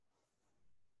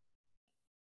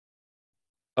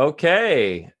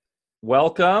Okay,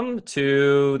 welcome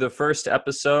to the first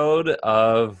episode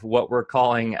of what we're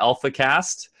calling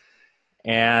AlphaCast.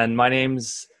 And my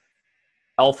name's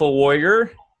Alpha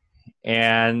Warrior,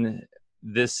 and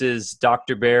this is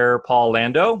Dr. Bear Paul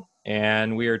Lando,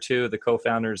 and we are two of the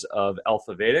co-founders of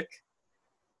Alpha Vedic.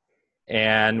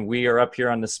 And we are up here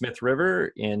on the Smith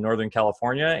River in Northern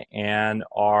California and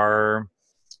are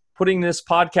putting this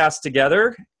podcast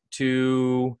together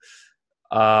to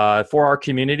for our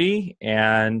community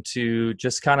and to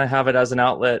just kind of have it as an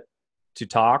outlet to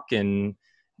talk and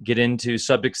get into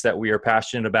subjects that we are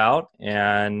passionate about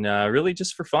and really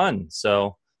just for fun.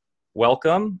 So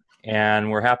welcome, and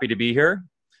we're happy to be here.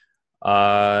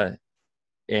 So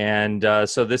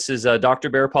this is Dr.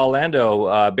 Bear Paul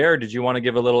Lando. Bear, did you want to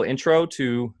give a little intro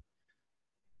to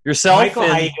yourself? Michael,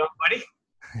 how you doing,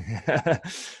 buddy?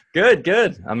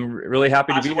 Good. I'm really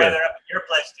happy to be How's the here. weather up in your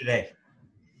place today?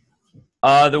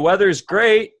 The weather's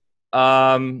great.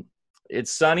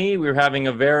 It's sunny. We're having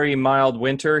a very mild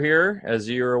winter here, as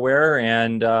you're aware,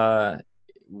 and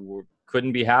we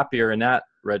couldn't be happier in that.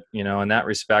 In that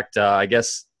respect. I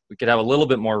guess we could have a little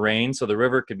bit more rain, so the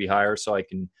river could be higher, so I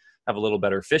can have a little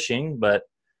better fishing. But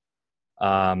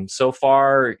so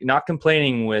far, not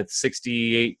complaining with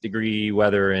 68-degree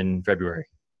weather in February.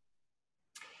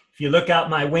 If you look out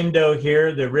my window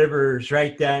here, the river's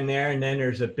right down there, and then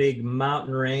there's a big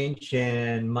mountain range,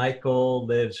 and Michael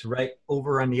lives right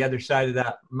over on the other side of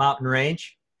that mountain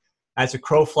range. As a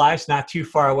crow flies, not too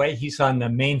far away. He's on the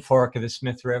main fork of the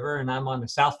Smith River, and I'm on the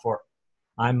south fork.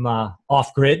 I'm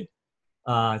off-grid.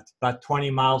 It's about 20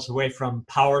 miles away from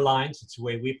power lines. It's the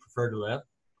way we prefer to live.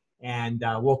 And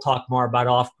we'll talk more about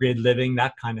off-grid living,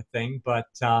 that kind of thing. But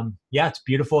yeah, it's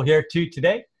beautiful here too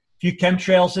today. Few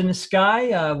chemtrails in the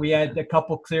sky. We had a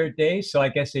couple clear days, so I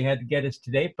guess they had to get us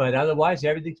today. But otherwise,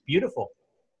 everything's beautiful.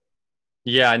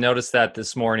 Yeah, I noticed that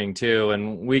this morning too.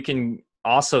 And we can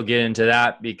also get into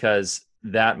that because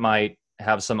that might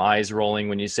have some eyes rolling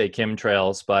when you say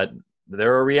chemtrails, but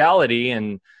they're a reality.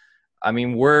 And I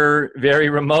mean, we're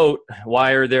very remote.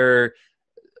 Why are there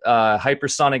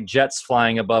hypersonic jets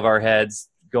flying above our heads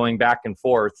going back and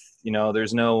forth?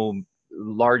 There's no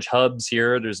large hubs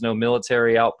here. There's no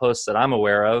military outposts that I'm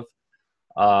aware of.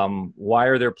 Why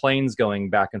are there planes going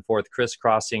back and forth,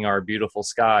 crisscrossing our beautiful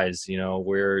skies? We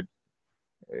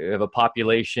have a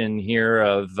population here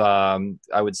of,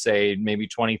 I would say, maybe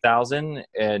 20,000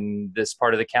 in this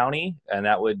part of the county. And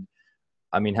that would,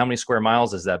 how many square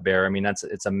miles is that, Bear?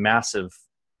 It's a massive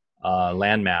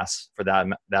landmass for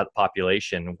that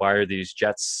population. Why are these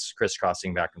jets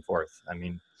crisscrossing back and forth?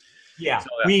 Yeah,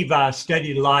 we've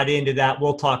studied a lot into that.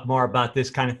 We'll talk more about this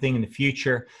kind of thing in the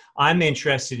future. I'm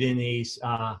interested in these,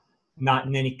 not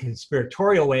in any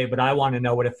conspiratorial way, but I want to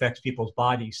know what affects people's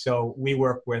bodies. So we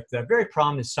work with very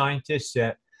prominent scientists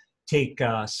that take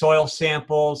soil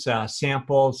samples,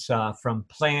 samples from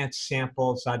plants,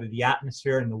 samples out of the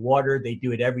atmosphere and the water. They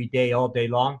do it every day, all day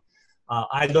long.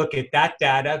 I look at that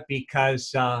data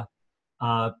because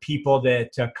people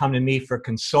that come to me for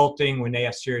consulting when they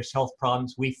have serious health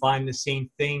problems, we find the same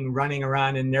thing running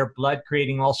around in their blood,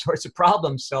 creating all sorts of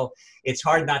problems. So it's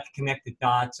hard not to connect the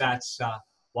dots. That's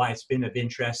why it's been of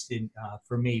interest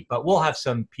for me. But we'll have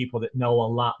some people that know a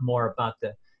lot more about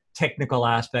the technical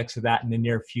aspects of that in the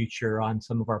near future on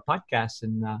some of our podcasts.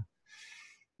 And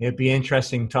it'd be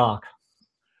interesting talk.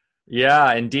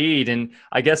 Yeah, indeed. And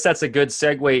I guess that's a good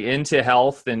segue into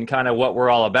health and kind of what we're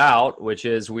all about, which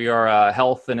is we are a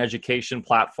health and education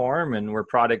platform, and we're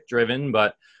product driven,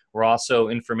 but we're also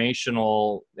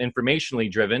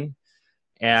informationally driven,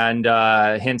 and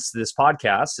hence this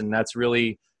podcast. And that's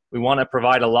really, we want to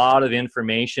provide a lot of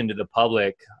information to the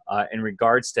public in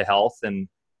regards to health. And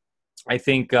I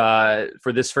think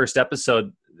for this first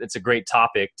episode, it's a great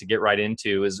topic to get right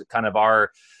into, is kind of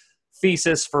our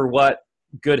thesis for what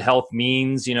good health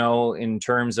means, in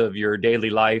terms of your daily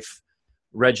life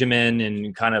regimen,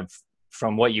 and kind of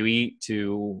from what you eat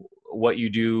to what you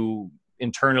do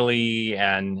internally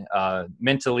and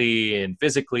mentally and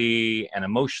physically and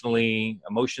emotionally.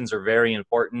 Emotions are very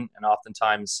important and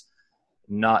oftentimes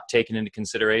not taken into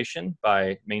consideration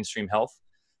by mainstream health.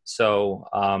 So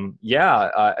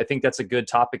I think that's a good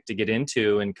topic to get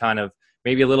into, and kind of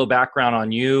maybe a little background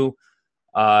on you,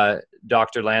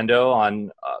 Dr. Lando,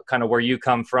 on kind of where you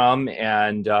come from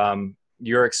and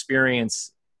your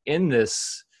experience in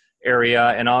this area,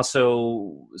 and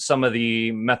also some of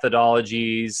the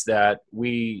methodologies that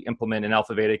we implement in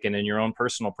Alpha Vedic and in your own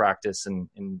personal practice, and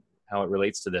how it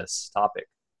relates to this topic.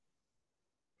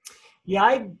 Yeah,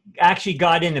 I actually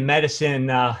got into medicine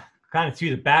kind of through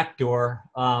the back door.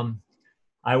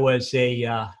 I was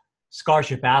a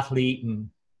scholarship athlete and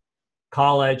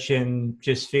college and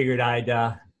just figured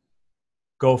I'd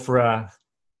go for a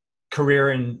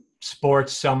career in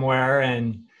sports somewhere.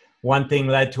 And one thing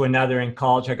led to another. In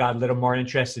college, I got a little more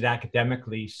interested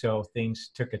academically, so things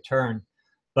took a turn.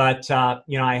 But I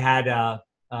had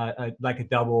like a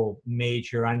double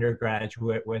major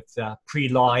undergraduate with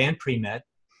pre-law and pre-med.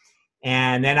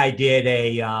 And then I did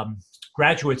a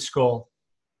graduate school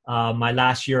my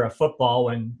last year of football,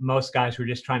 when most guys were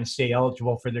just trying to stay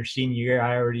eligible for their senior year.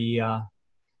 I already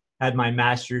had my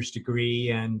master's degree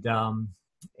and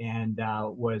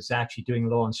was actually doing a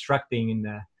little instructing in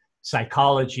the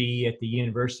psychology at the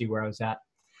university where I was at.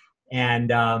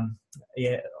 And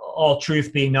all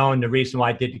truth being known, the reason why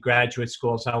I did the graduate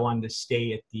school is I wanted to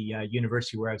stay at the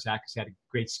university where I was at, because I had a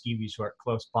great ski resort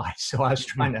close by. So I was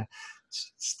trying to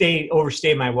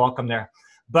overstay my welcome there.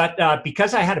 But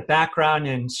because I had a background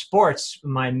in sports,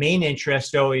 my main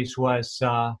interest always was,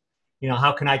 how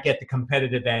can I get the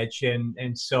competitive edge?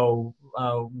 And so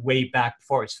way back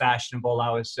before it was fashionable, I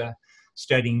was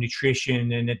studying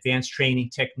nutrition and advanced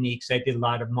training techniques. I did a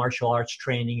lot of martial arts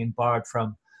training and borrowed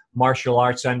from martial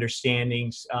arts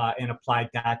understandings and applied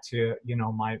that to,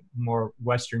 my more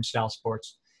Western style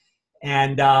sports.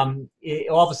 And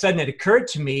all of a sudden it occurred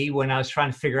to me when I was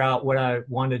trying to figure out what I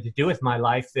wanted to do with my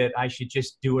life that I should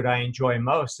just do what I enjoy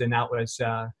most. And that was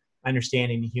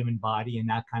understanding the human body and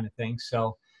that kind of thing.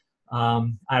 So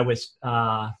I was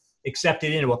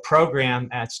accepted into a program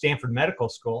at Stanford Medical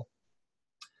School,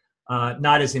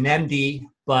 not as an MD,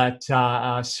 but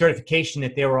a certification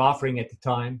that they were offering at the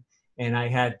time. And I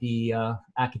had the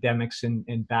academics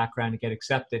and background to get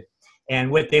accepted.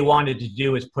 And what they wanted to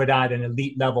do is put out an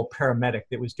elite level paramedic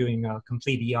that was doing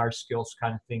complete ER skills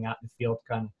kind of thing out in the field,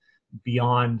 kind of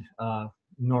beyond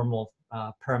normal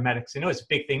paramedics. And it was a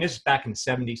big thing. This is back in the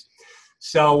 70s.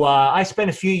 So I spent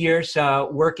a few years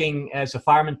working as a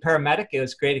fireman paramedic. It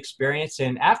was a great experience.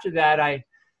 And after that, I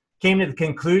came to the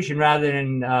conclusion, rather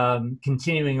than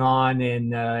continuing on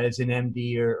in as an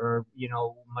MD or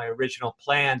my original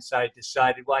plans, I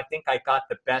decided, well, I think I got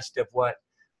the best of what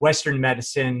Western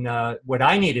medicine, what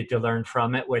I needed to learn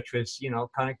from it, which was,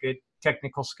 kind of good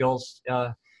technical skills,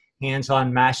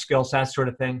 hands-on math skills, that sort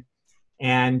of thing.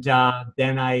 And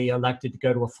then I elected to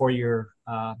go to a 4-year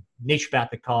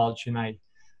naturopathic college, and I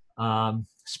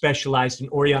specialized in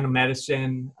Oriental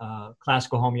medicine,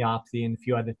 classical homeopathy, and a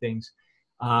few other things.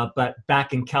 But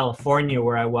back in California,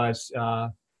 where I was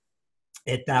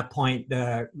at that point,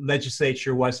 the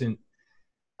legislature wasn't,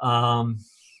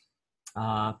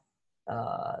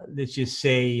 let's just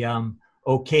say,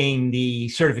 okaying the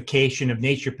certification of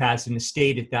naturopaths in the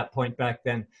state at that point back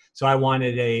then. So I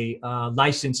wanted a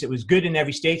license that was good in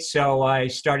every state. So I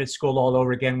started school all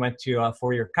over again, went to a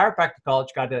 4-year chiropractic college,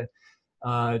 got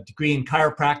a degree in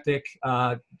chiropractic,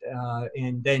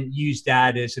 and then used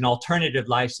that as an alternative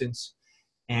license.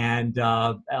 And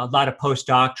a lot of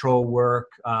postdoctoral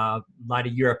work, a lot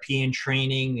of European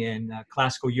training in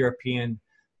classical European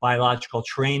biological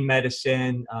trained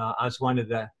medicine. I was one of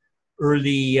the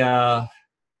early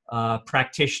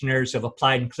practitioners of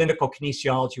applied and clinical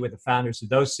kinesiology with the founders of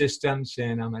those systems,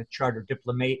 and I'm a chartered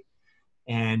diplomate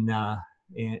and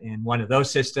in one of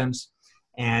those systems.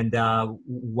 And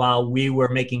while we were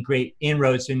making great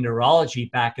inroads in neurology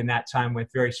back in that time with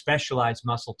very specialized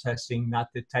muscle testing, not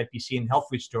the type you see in health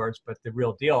food stores, but the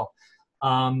real deal,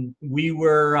 we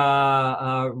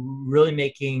were really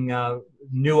making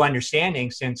new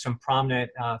understandings, and some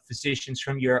prominent physicians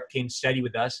from Europe came to study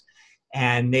with us.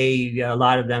 And a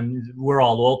lot of them, we're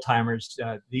all old timers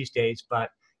these days,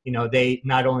 but they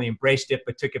not only embraced it,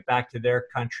 but took it back to their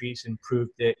countries and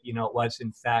proved that, it was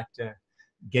in fact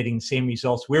getting the same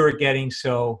results we were getting.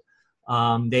 So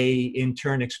they in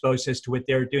turn exposed us to what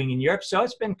they were doing in Europe. So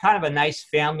it's been kind of a nice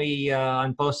family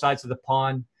on both sides of the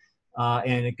pond,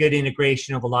 and a good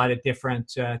integration of a lot of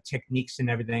different techniques and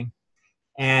everything.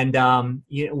 And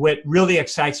what really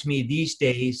excites me these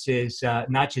days is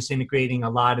not just integrating a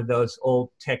lot of those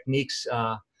old techniques,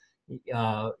 but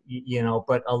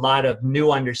a lot of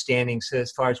new understandings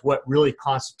as far as what really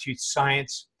constitutes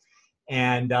science,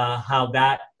 and how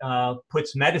that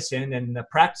puts medicine and the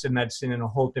practice of medicine in a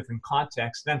whole different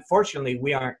context. And unfortunately,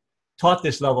 we aren't taught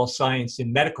this level of science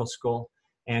in medical school.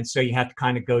 And so you have to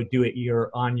kind of go do it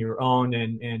on your own.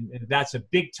 And that's a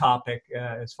big topic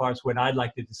as far as what I'd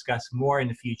like to discuss more in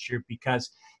the future,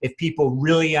 because if people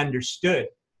really understood,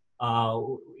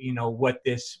 what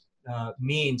this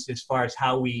means as far as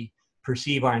how we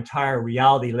perceive our entire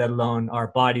reality, let alone our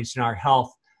bodies and our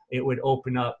health, it would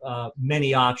open up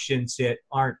many options that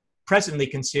aren't presently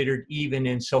considered even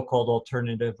in so-called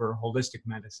alternative or holistic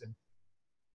medicine.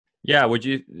 Yeah, would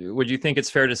you think it's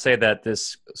fair to say that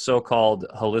this so-called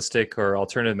holistic or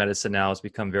alternative medicine now has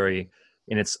become very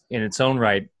in its own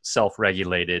right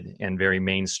self-regulated and very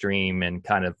mainstream and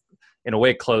kind of in a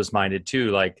way closed-minded too,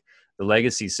 like the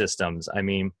legacy systems. I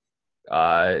mean,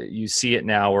 you see it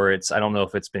now where I don't know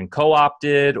if it's been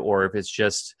co-opted or if it's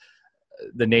just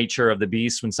the nature of the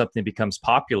beast when something becomes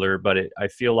popular, but I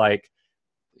feel like,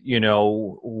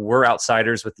 we're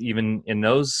outsiders with even in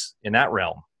that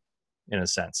realm, in a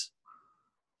sense.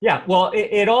 Yeah, well,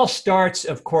 it all starts,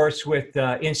 of course, with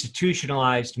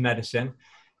institutionalized medicine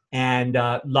and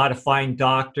a lot of fine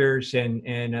doctors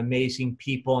and amazing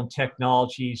people and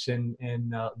technologies,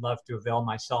 and love to avail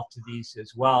myself to these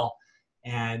as well.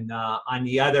 And on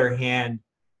the other hand,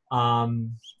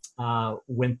 um,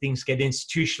 when things get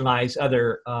institutionalized,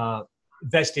 other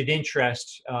vested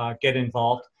interests get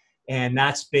involved. And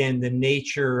that's been the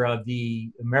nature of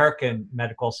the American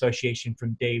Medical Association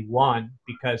from day one,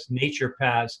 because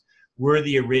naturopaths were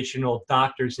the original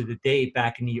doctors of the day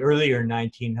back in the earlier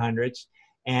 1900s,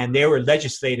 and they were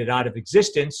legislated out of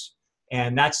existence.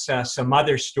 And that's some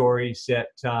other stories that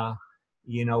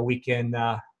we can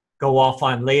go off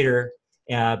on later,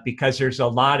 because there's a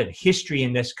lot of history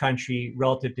in this country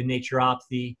relative to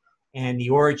naturopathy and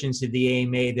the origins of the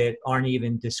AMA that aren't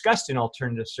even discussed in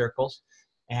alternative circles.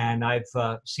 And I've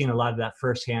seen a lot of that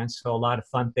firsthand, so a lot of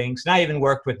fun things. And I even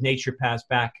worked with naturopaths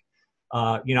back,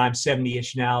 I'm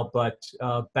 70-ish now, but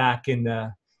back in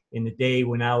the day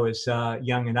when I was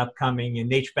young and upcoming in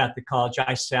naturopathic college,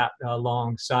 I sat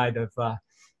alongside of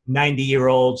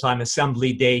 90-year-olds on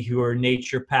assembly day who were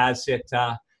naturopaths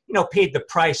that, paid the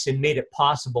price and made it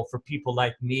possible for people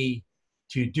like me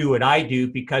to do what I do,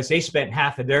 because they spent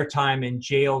half of their time in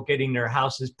jail getting their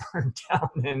houses burned down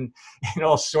and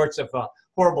all sorts of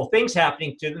horrible things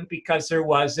happening to them, because there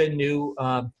was a new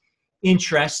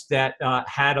interest that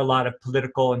had a lot of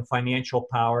political and financial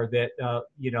power that,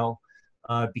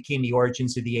 became the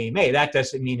origins of the AMA. That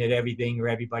doesn't mean that everything or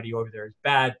everybody over there is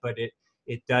bad, but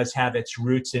it does have its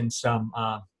roots in some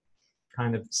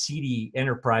kind of seedy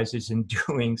enterprises and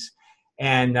doings.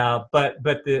 And but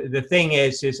the thing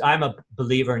is I'm a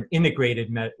believer in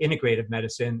integrative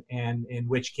medicine, and in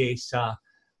which case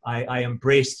I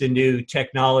embrace the new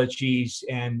technologies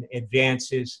and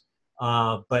advances,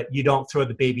 but you don't throw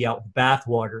the baby out with the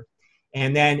bathwater.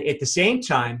 And then at the same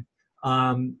time,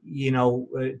 to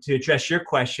address your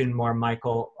question more,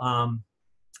 Michael, a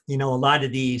lot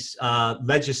of these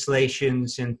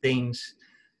legislations and things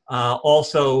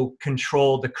also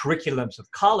control the curriculums of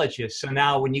colleges. So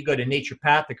now when you go to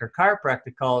naturopathic or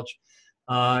chiropractic college,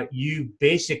 you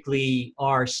basically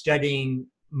are studying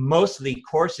mostly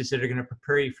courses that are going to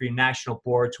prepare you for your national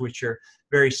boards, which are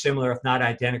very similar, if not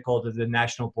identical, to the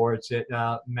national boards that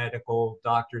medical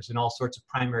doctors and all sorts of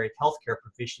primary healthcare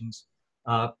professions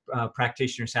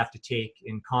practitioners have to take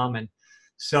in common.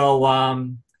 So,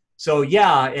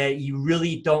 you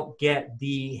really don't get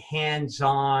the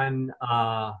hands-on,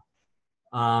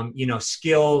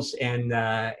 skills and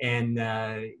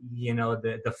the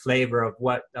flavor of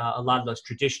what a lot of those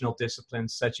traditional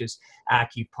disciplines, such as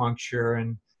acupuncture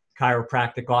and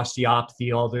chiropractic,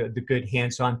 osteopathy, all the good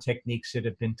hands-on techniques that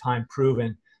have been time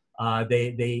proven,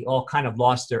 they all kind of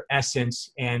lost their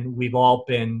essence, and we've all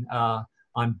been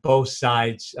on both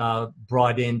sides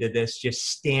brought into this just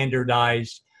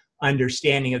standardized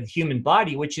understanding of the human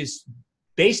body, which is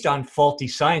based on faulty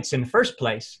science in the first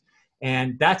place.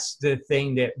 And that's the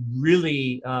thing that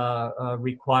really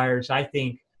requires, I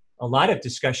think, a lot of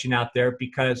discussion out there,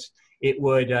 because it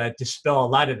would dispel a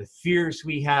lot of the fears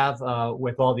we have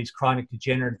with all these chronic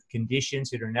degenerative conditions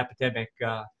that are in epidemic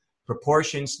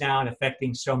proportions now and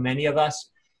affecting so many of us.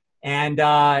 And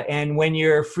when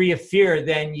you're free of fear,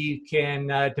 then you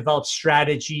can develop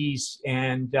strategies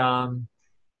and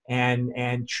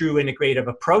true integrative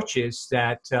approaches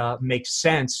that make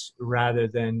sense, rather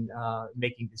than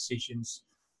making decisions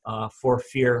for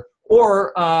fear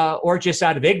or just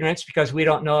out of ignorance, because we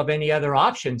don't know of any other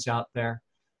options out there.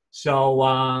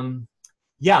 So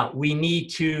we need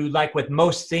to, like with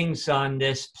most things on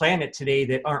this planet today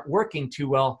that aren't working too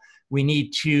well, we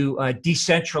need to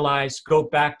decentralize, go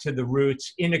back to the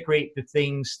roots, integrate the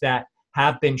things that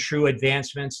have been true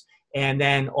advancements, and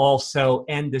then also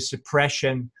end the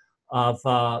suppression of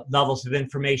levels of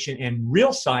information and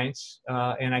real science.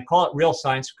 And I call it real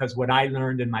science because what I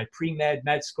learned in my pre-med,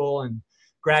 med school, and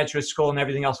graduate school and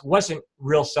everything else wasn't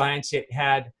real science. It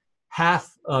had half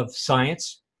of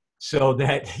science, so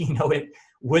that, it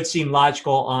would seem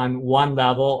logical on one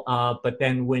level. But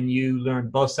then when you learn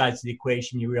both sides of the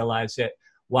equation, you realize that,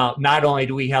 well, not only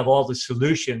do we have all the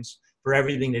solutions for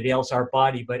everything that ails our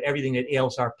body, but everything that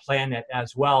ails our planet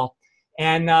as well.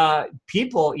 And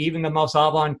people, even the most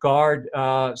avant-garde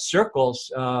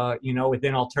circles,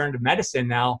 within alternative medicine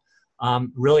now,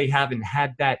 really haven't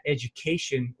had that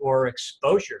education or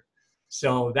exposure.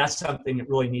 So that's something that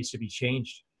really needs to be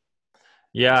changed.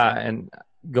 Yeah, and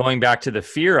going back to the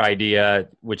fear idea,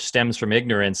 which stems from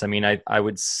ignorance, I mean, I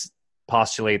would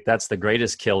postulate that's the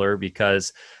greatest killer,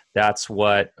 because that's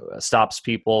what stops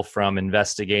people from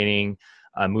investigating,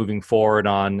 moving forward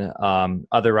on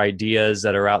other ideas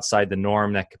that are outside the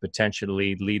norm that could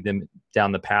potentially lead them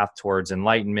down the path towards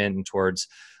enlightenment and towards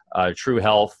true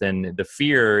health. And the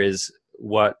fear is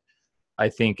what I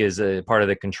think is a part of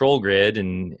the control grid.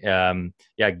 And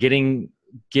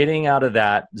getting out of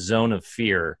that zone of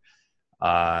fear,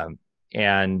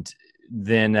 and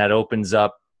then that opens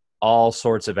up all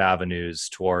sorts of avenues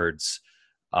towards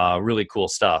really cool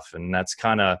stuff. And that's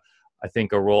kind of, I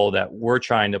think, a role that we're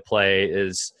trying to play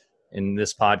is in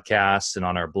this podcast and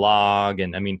on our blog.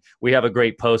 And I mean, we have a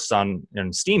great post on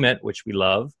Steemit, which we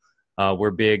love.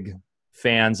 We're big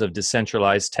fans of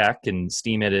decentralized tech, and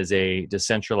Steemit is a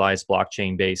decentralized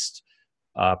blockchain-based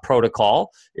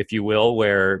protocol, if you will,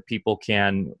 where people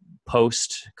can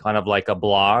post kind of like a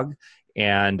blog,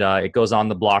 and it goes on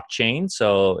the blockchain,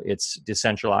 so it's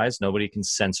decentralized. Nobody can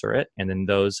censor it, and then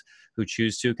those who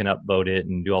choose to can upvote it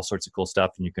and do all sorts of cool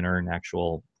stuff, and you can earn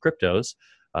actual cryptos,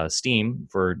 Steem,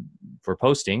 for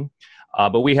posting.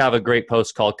 But we have a great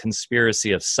post called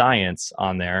Conspiracy of Science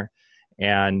on there,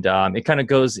 and it kind of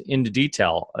goes into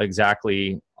detail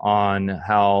exactly on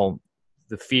how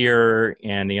the fear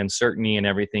and the uncertainty and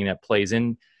everything that plays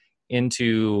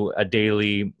into a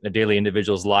daily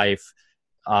individual's life,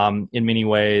 in many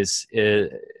ways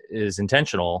is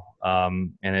intentional,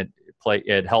 and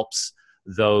it helps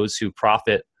those who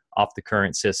profit off the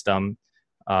current system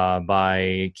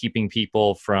by keeping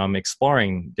people from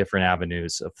exploring different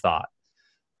avenues of thought.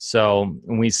 So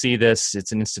when we see this,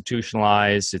 it's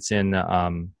institutionalized. It's in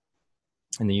the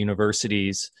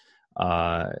universities.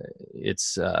 I've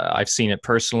seen it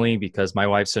personally because my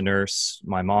wife's a nurse,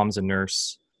 my mom's a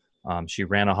nurse. She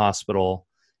ran a hospital,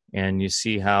 and you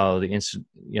see how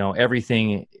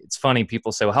everything. It's funny.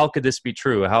 People say, "Well, how could this be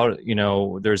true?"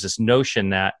 There's this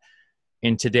notion that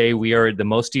in today we are the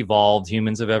most evolved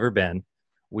humans have ever been.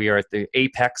 We are at the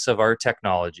apex of our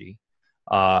technology.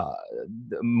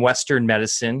 Western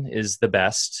medicine is the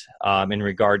best in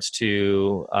regards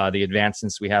to the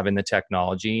advancements we have in the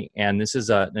technology. And this is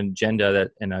an agenda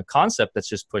and a concept that's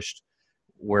just pushed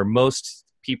where most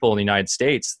people in the United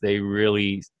States, they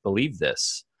really believe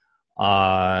this.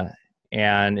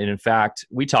 And in fact,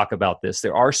 we talk about this.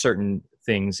 There are certain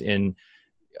things in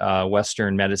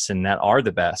Western medicine that are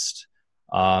the best.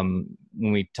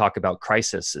 When we talk about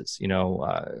crises,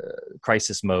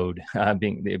 crisis mode,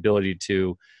 being the ability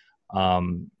to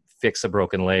fix a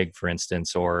broken leg, for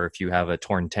instance, or if you have a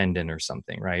torn tendon or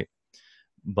something, right?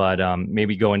 But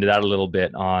maybe go into that a little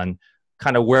bit on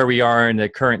kind of where we are in the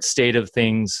current state of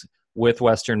things with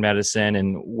Western medicine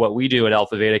and what we do at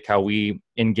Alpha Vedic, how we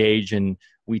engage and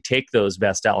we take those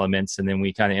best elements and then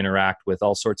we kind of interact with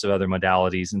all sorts of other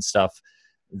modalities and stuff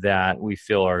that we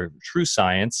feel are true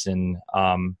science. And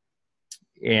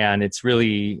it's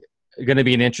really going to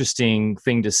be an interesting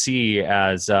thing to see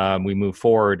as we move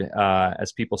forward,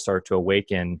 as people start to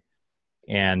awaken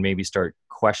and maybe start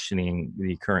questioning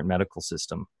the current medical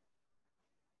system.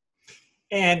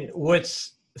 And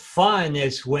what's fun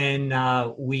is when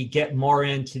we get more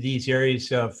into these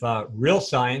areas of real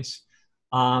science,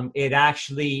 it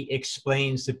actually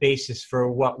explains the basis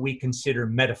for what we consider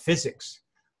metaphysics.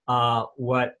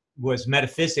 What was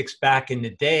metaphysics back in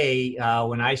the day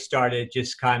when I started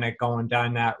just kind of going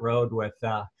down that road with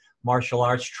martial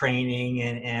arts training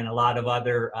and a lot of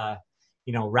other,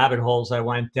 rabbit holes I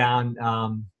went down.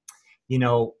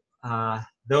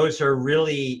 Those are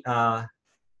really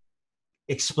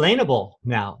explainable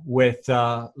now with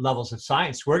levels of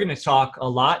science. We're going to talk a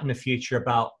lot in the future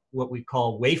about what we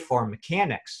call waveform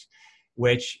mechanics,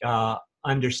 which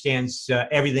understands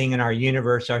everything in our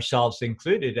universe, ourselves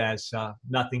included, as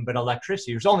nothing but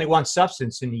electricity. There's only one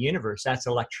substance in the universe, that's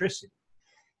electricity.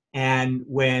 And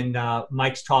when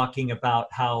Mike's talking about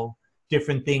how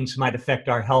different things might affect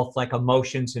our health, like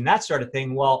emotions and that sort of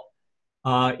thing, well,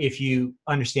 if you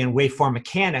understand waveform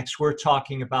mechanics, we're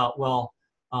talking about,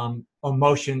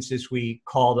 emotions, as we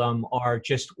call them, are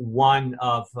just one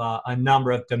of a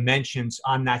number of dimensions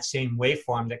on that same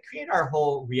waveform that create our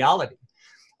whole reality.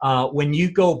 When you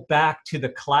go back to the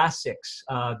classics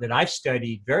that I've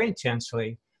studied very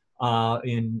intensely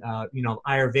in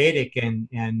Ayurvedic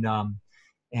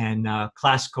and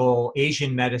classical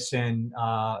Asian medicine,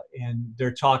 and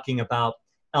they're talking about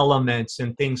elements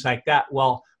and things like that.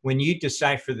 Well, when you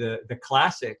decipher the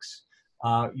classics,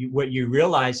 what you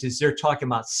realize is they're talking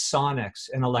about sonics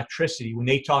and electricity. When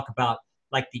they talk about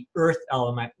like the earth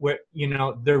element, what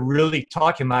they're really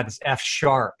talking about is F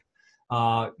sharp.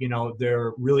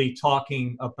 They're really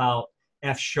talking about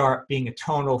F sharp being a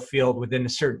tonal field within a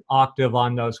certain octave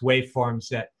on those waveforms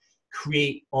that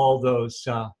create all those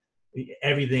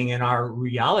everything in our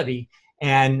reality.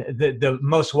 And the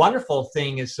most wonderful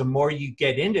thing is the more you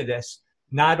get into this,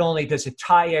 not only does it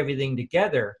tie everything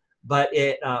together, but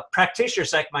it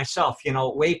practitioners like myself,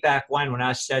 way back when I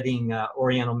was studying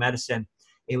Oriental medicine,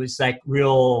 it was like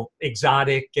real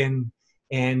exotic and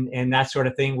that sort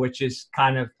of thing, which is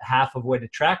kind of half of what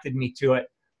attracted me to it.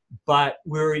 But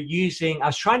I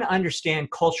was trying to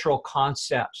understand cultural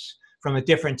concepts from a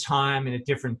different time and a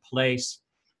different place,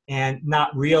 and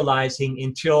not realizing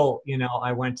until,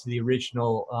 I went to the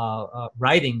original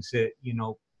writings that,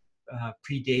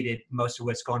 predated most of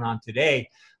what's going on today.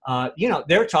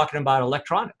 They're talking about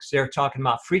electronics, they're talking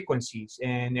about frequencies,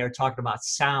 and they're talking about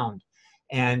sound.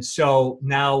 And so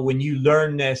now when you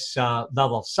learn this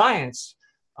level of science,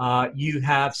 you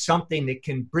have something that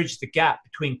can bridge the gap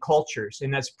between cultures.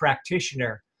 And as a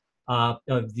practitioner of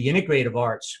the integrative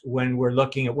arts, when we're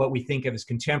looking at what we think of as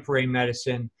contemporary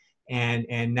medicine,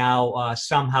 and now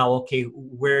somehow, okay,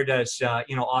 where does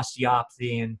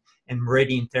osteopathy and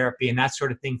meridian therapy and that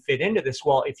sort of thing fit into this?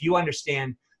 Well, if you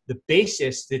understand the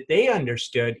basis that they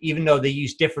understood, even though they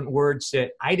use different words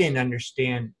that I didn't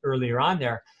understand earlier on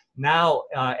there, now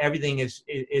everything is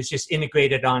just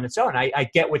integrated on its own. I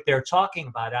get what they're talking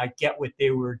about. I get what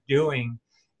they were doing.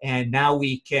 And now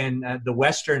we can, the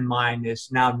Western mind is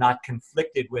now not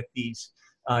conflicted with these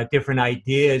different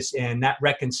ideas, and that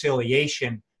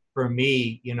reconciliation for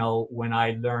me, when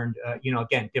I learned,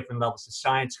 again, different levels of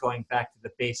science, going back to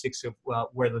the basics of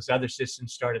where those other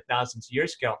systems started thousands of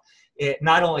years ago, it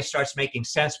not only starts making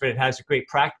sense, but it has a great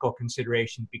practical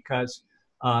consideration, because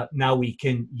now we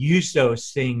can use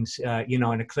those things, in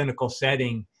a clinical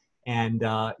setting, and,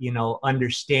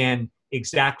 understand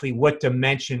exactly what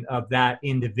dimension of that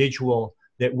individual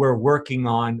that we're working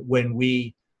on when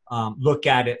we look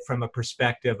at it from a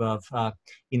perspective of,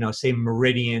 say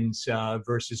meridians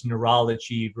versus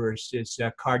neurology versus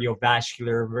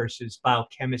cardiovascular versus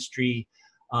biochemistry,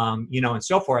 and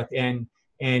so forth. And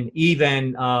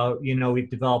even, we've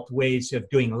developed ways of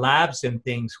doing labs and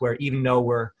things where, even though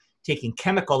we're taking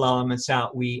chemical elements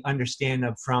out, we understand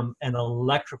them from an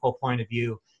electrical point of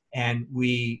view, and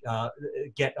we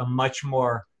get a much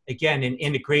more, again, an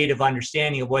integrative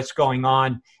understanding of what's going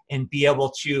on, and be able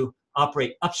to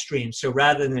operate upstream. So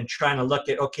rather than trying to look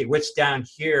at, okay, what's down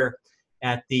here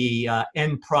at the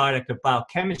end product of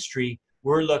biochemistry,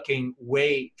 we're looking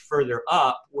way further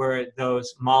up where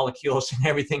those molecules and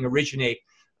everything originate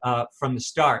from the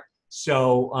start.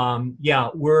 So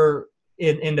we're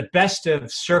in the best of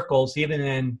circles,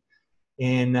 even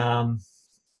in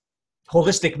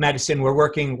holistic medicine, we're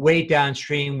working way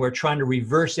downstream. We're trying to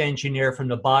reverse engineer from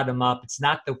the bottom up. It's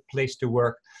not the place to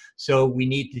work. So we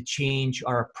need to change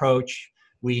our approach.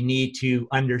 We need to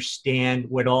understand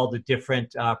what all the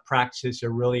different practices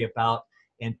are really about,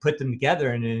 and put them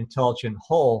together in an intelligent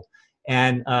whole.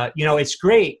 And, it's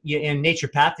great in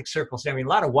naturopathic circles. I mean, a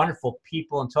lot of wonderful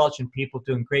people, intelligent people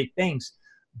doing great things.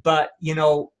 But,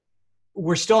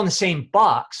 we're still in the same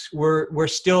box. We're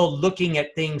still looking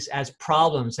at things as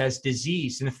problems, as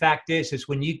disease. And the fact is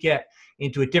when you get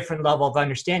into a different level of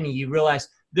understanding, you realize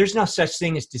there's no such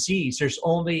thing as disease. There's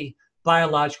only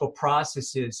biological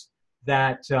processes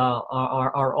that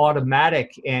are automatic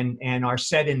and are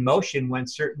set in motion when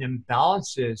certain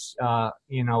imbalances,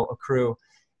 accrue.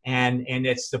 And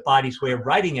it's the body's way of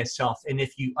righting itself. And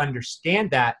if you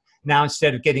understand that, now,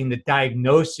 instead of getting the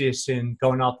diagnosis and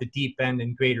going off the deep end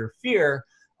in greater fear,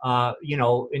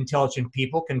 intelligent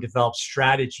people can develop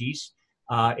strategies.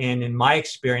 And in my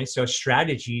experience, those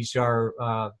strategies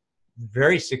are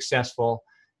very successful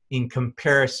in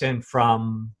comparison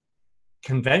from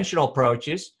conventional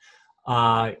approaches.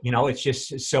 It's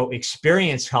just so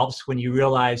experience helps when you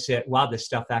realize that, wow, this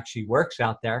stuff actually works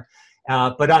out there.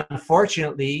 But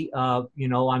unfortunately,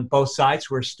 on both sides,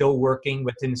 we're still working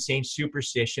within the same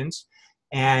superstitions.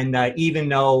 And even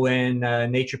though in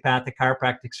naturopathic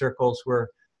chiropractic circles, we're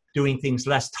doing things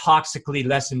less toxically,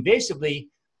 less invasively,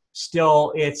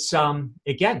 still it's,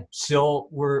 still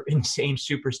we're in the same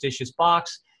superstitious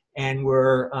box. And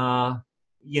we're,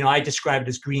 I describe it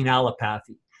as green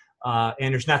allopathy.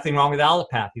 And there's nothing wrong with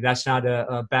allopathy. That's not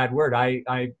a bad word.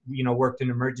 I worked in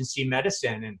emergency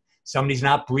medicine, and somebody's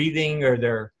not breathing, or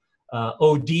they're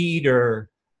OD'd, or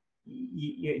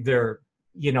they're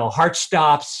heart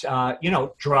stops,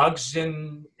 drugs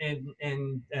and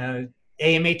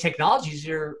AMA technologies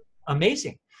are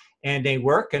amazing and they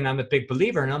work, and I'm a big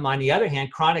believer in them. On the other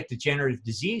hand, chronic degenerative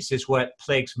disease is what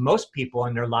plagues most people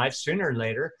in their lives sooner or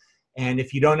later. And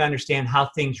if you don't understand how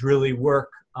things really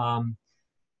work,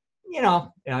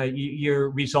 your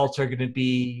results are going to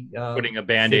be putting a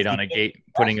Band-Aid on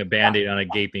a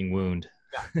gaping wound.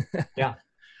 Yeah.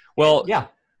 Well, yeah.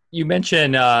 You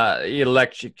mentioned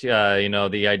electric,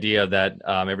 the idea that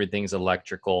everything's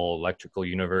electrical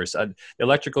universe. The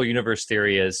electrical universe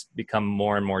theory has become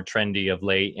more and more trendy of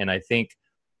late. And I think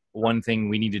one thing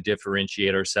we need to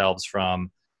differentiate ourselves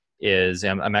from is,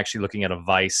 I'm actually looking at a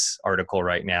Vice article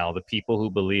right now, the people who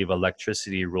believe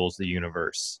electricity rules the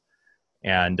universe.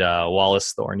 And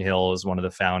Wallace Thornhill is one of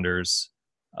the founders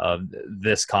of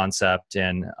this concept.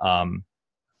 And,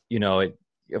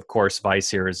 of course,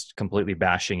 Vice here is completely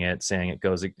bashing it, saying it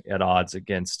goes at odds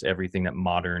against everything that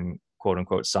modern, quote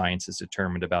unquote, science has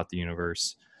determined about the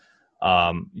universe.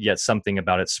 Yet something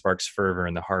about it sparks fervor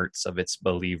in the hearts of its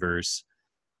believers.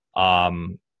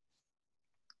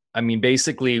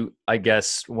 Basically, I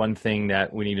guess one thing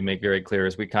that we need to make very clear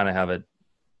is we kind of have a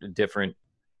different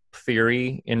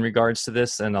theory in regards to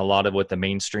this and a lot of what the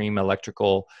mainstream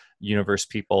electrical universe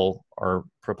people are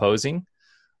proposing.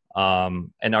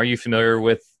 And are you familiar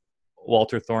with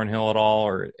Walter Thornhill at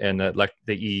all, and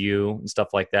the EU and stuff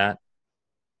like that?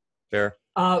 Fair.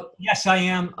 Yes, I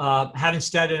am. Haven't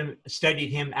studied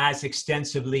him as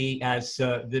extensively as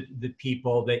the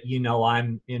people that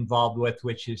I'm involved with,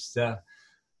 which is the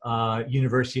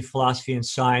University of Philosophy and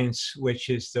Science, which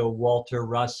is the Walter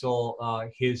Russell,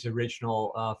 his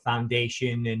original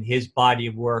foundation and his body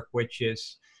of work, which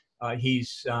is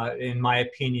he's, in my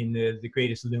opinion, the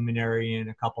greatest luminary in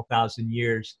a couple thousand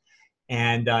years.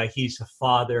 And he's the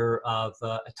father of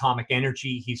atomic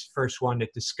energy. He's the first one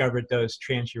that discovered those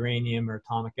transuranium or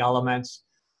atomic elements.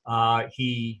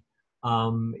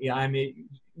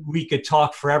 We could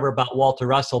talk forever about Walter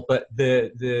Russell, but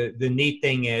the neat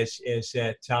thing is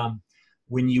that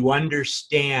when you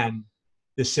understand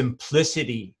the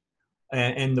simplicity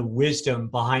and the wisdom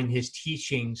behind his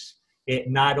teachings, it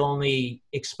not only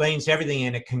explains everything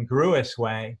in a congruous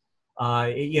way.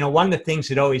 One of the things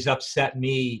that always upset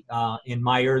me in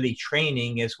my early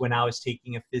training is when I was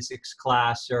taking a physics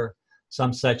class or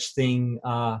some such thing,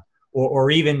 or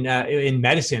even in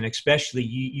medicine, especially,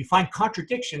 you find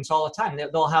contradictions all the time.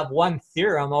 They'll have one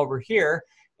theorem over here,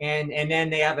 and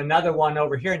then they have another one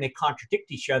over here, and they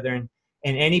contradict each other. And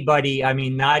anybody,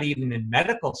 not even in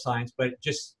medical science, but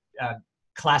just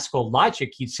classical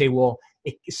logic, you'd say, well,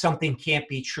 something can't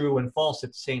be true and false at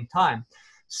the same time.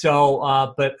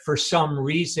 So, but for some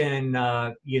reason,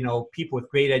 people with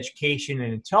great education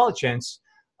and intelligence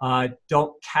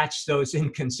don't catch those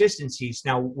inconsistencies.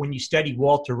 Now, when you study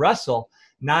Walter Russell,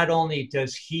 not only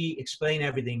does he explain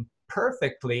everything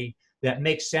perfectly that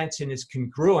makes sense and is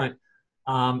congruent,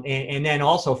 and then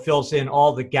also fills in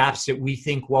all the gaps that we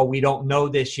think, well, we don't know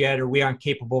this yet, or we aren't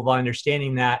capable of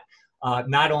understanding that.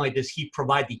 Not only does he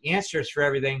provide the answers for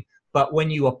everything, but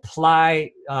when you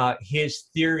apply his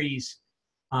theories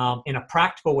in a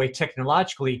practical way,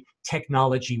 technologically,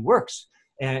 technology works.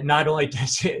 And not only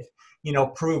does it,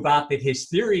 prove out that his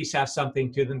theories have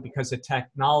something to them because the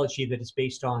technology that is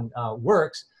based on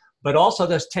works, but also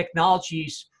those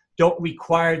technologies don't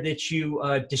require that you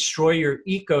destroy your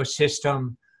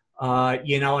ecosystem,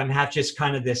 and have just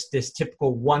kind of this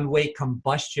typical one-way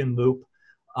combustion loop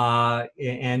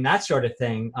and that sort of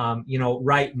thing.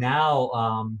 Right now,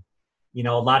 a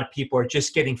lot of people are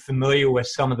just getting familiar with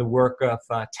some of the work of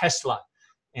Tesla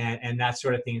and that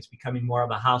sort of thing. It's becoming more of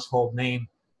a household name.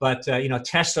 But,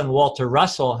 Tesla and Walter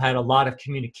Russell had a lot of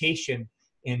communication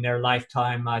in their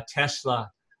lifetime. Tesla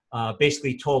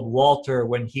basically told Walter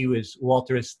when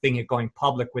Walter is thinking of going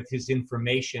public with his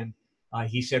information,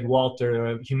 he said,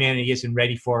 Walter, humanity isn't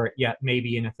ready for it yet.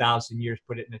 Maybe in 1,000 years,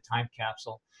 put it in a time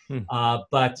capsule.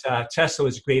 But Tesla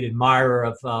was a great admirer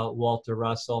of Walter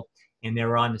Russell, and they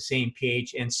were on the same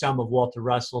page. And some of Walter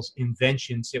Russell's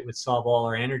inventions that would solve all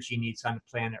our energy needs on the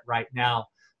planet right now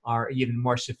are even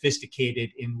more sophisticated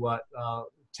in what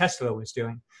Tesla was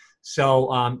doing.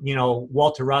 So,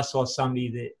 Walter Russell is somebody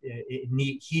that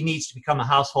he needs to become a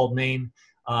household name.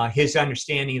 His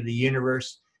understanding of the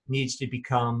universe needs to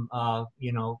become,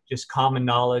 just common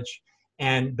knowledge.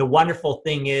 And the wonderful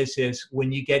thing is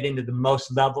when you get into the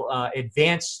most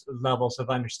advanced levels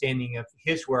of understanding of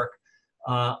his work,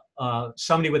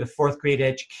 somebody with a fourth grade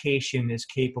education is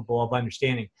capable of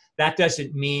understanding. That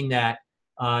doesn't mean that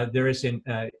there isn't,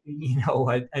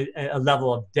 a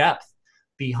level of depth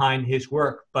behind his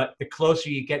work. But the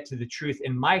closer you get to the truth,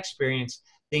 in my experience,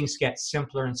 things get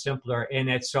simpler and simpler. And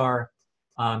it's our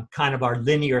kind of our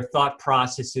linear thought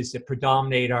processes that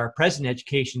predominate our present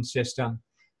education system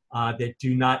that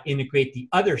do not integrate the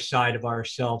other side of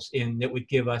ourselves in, that would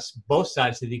give us both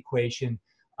sides of the equation.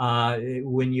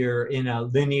 When you're in a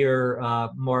linear,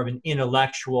 more of an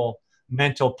intellectual,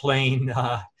 mental plane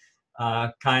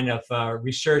kind of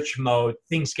research mode,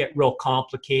 things get real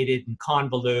complicated and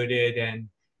convoluted,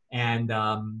 and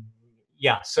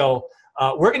yeah. So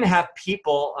we're going to have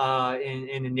people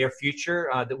in the near future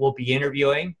that we'll be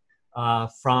interviewing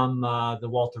from the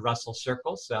Walter Russell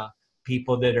circles,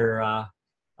 people that are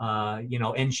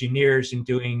engineers and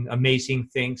doing amazing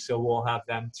things. So we'll have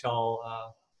them tell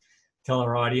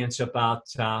our audience about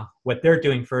what they're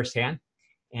doing firsthand.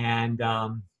 And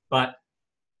but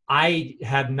I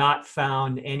have not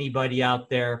found anybody out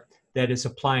there that is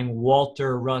applying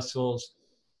Walter Russell's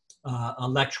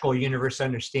electrical universe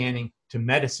understanding to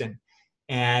medicine.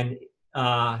 And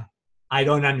I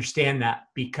don't understand that,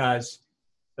 because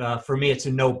for me, it's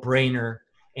a no-brainer,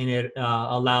 and it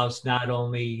allows not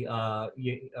only a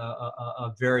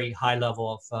very high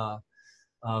level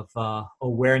of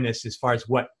awareness as far as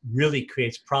what really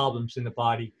creates problems in the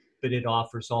body, but it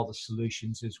offers all the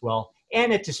solutions as well.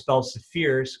 And it dispels the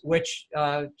fears, which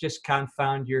just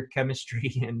confound your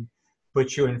chemistry and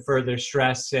put you in further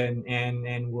stress and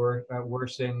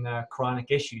worsen chronic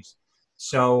issues.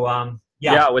 So,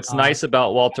 yeah, what's nice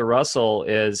about Walter Russell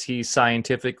is he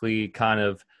scientifically kind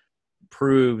of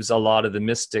proves a lot of the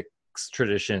mystics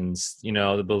traditions,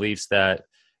 the beliefs that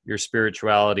your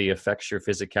spirituality affects your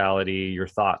physicality, your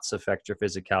thoughts affect your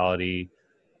physicality,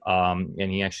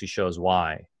 and he actually shows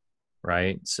why,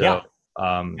 right? So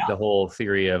the whole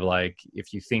theory of like,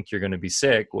 if you think you're going to be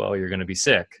sick, well, you're going to be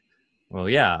sick. Well,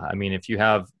 yeah, I mean, if you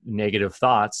have negative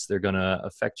thoughts, they're going to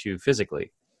affect you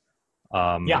physically.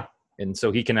 And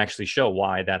so he can actually show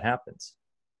why that happens.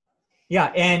 Yeah,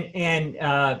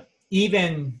 and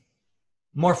even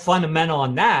more fundamental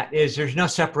on that is there's no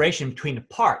separation between the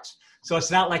parts. So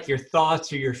it's not like your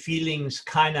thoughts or your feelings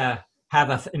kind of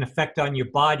have an effect on your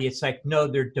body. It's like, no,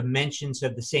 they're dimensions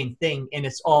of the same thing, and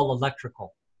it's all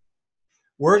electrical.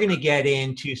 We're going to get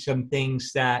into some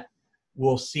things that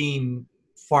will seem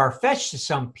far-fetched to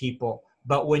some people,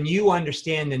 but when you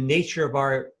understand the nature of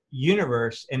our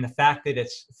universe and the fact that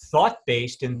it's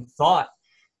thought-based, and thought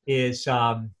is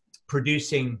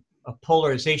producing a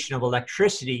polarization of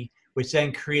electricity, which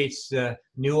then creates the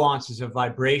nuances of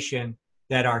vibration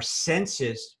that our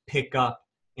senses pick up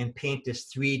and paint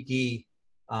this 3D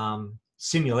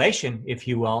simulation, if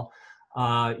you will,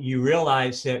 you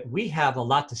realize that we have a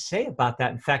lot to say about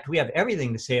that. In fact, we have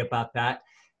everything to say about that.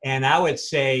 And I would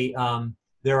say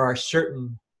there are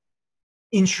certain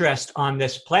interests on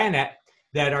this planet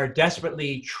that are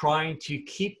desperately trying to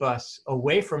keep us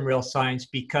away from real science,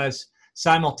 because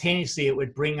simultaneously it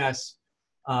would bring us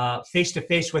face to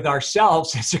face with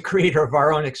ourselves as a creator of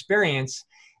our own experience,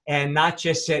 and not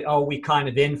just that, oh, we kind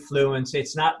of influence.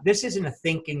 This isn't a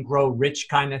think and grow rich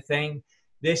kind of thing.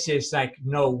 This is like,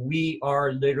 no, we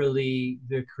are literally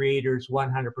the creators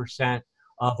 100%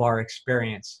 of our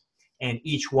experience. And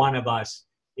each one of us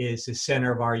is the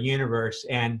center of our universe.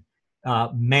 And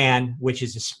man, which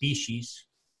is a species,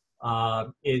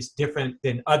 is different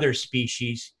than other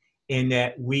species in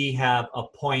that we have a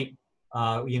point,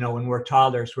 when we're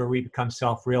toddlers, where we become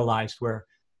self-realized, where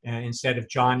instead of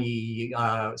Johnny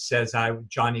says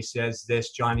Johnny says this,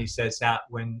 Johnny says that,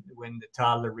 when the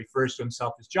toddler refers to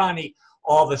himself as Johnny,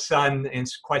 all of a sudden, and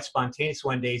it's quite spontaneous,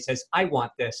 one day he says, I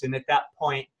want this. And at that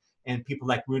point, and people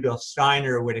like Rudolf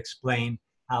Steiner would explain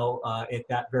how at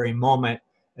that very moment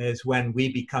is when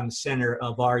we become the center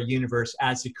of our universe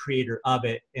as the creator of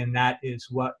it. And that is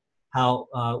how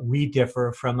we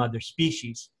differ from other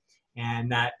species.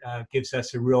 And that gives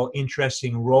us a real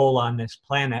interesting role on this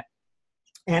planet.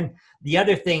 And the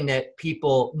other thing that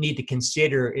people need to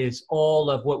consider is all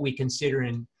of what we consider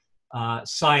in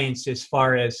science as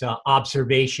far as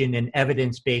observation and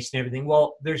evidence-based and everything.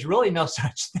 Well, there's really no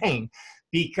such thing,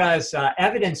 because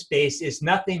evidence-based is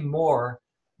nothing more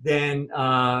than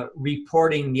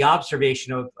reporting the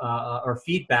observation of or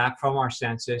feedback from our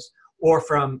senses, or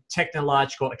from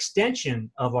technological extension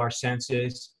of our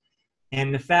senses.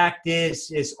 And the fact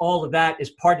is all of that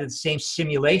is part of the same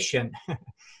simulation.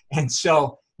 And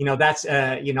so, that's,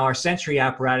 our sensory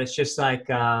apparatus, just like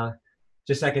a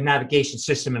navigation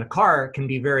system in a car, can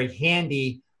be very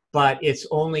handy, but it's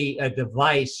only a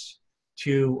device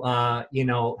to,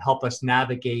 help us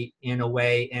navigate in a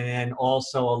way, and then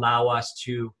also allow us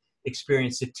to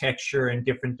experience the texture and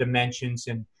different dimensions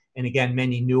and again,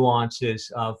 many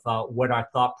nuances of what our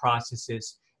thought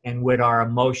processes and what our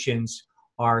emotions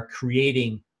are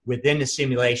creating within the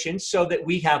simulation so that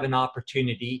we have an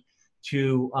opportunity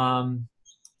to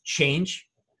change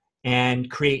and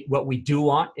create what we do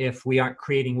want if we aren't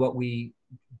creating what we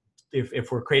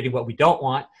if we're creating what we don't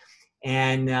want,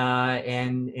 and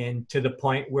to the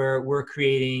point where we're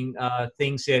creating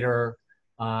things that are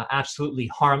absolutely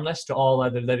harmless to all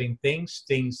other living things,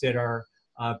 things that are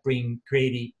bringing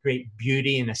great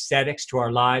beauty and aesthetics to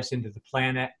our lives and to the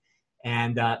planet.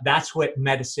 And that's what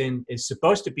medicine is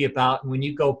supposed to be about. And when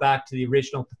you go back to the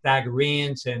original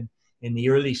Pythagoreans and in the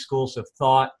early schools of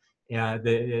thought,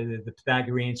 the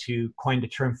Pythagoreans who coined the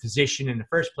term physician in the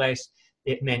first place,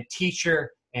 it meant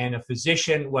teacher, and a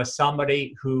physician was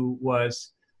somebody who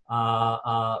was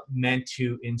meant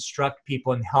to instruct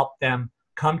people and help them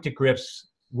come to grips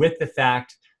with the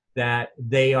fact that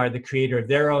they are the creator of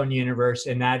their own universe,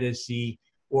 and that is the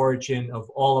origin of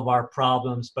all of our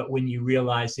problems. But when you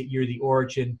realize that you're the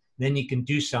origin, then you can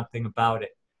do something about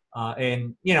it.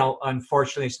 And, you know,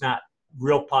 unfortunately, it's not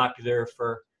real popular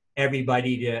for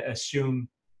everybody to assume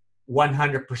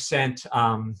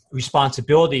 100%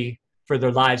 responsibility for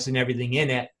their lives and everything in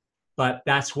it. But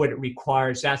that's what it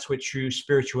requires. That's what true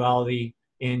spirituality,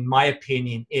 in my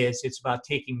opinion, is. It's about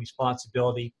taking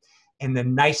responsibility. And the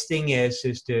nice thing is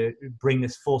to bring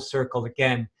this full circle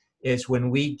again, is when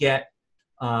we get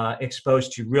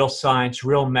exposed to real science,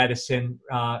 real medicine,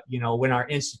 you know, when our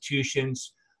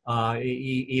institutions,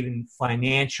 even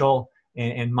financial,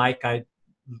 and Mike, I'd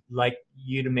like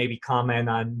you to maybe comment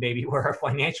on maybe where our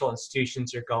financial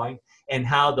institutions are going and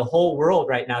how the whole world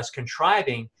right now is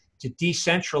contriving to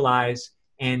decentralize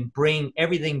and bring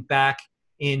everything back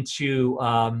into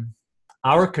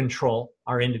our control,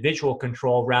 our individual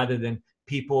control, rather than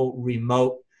people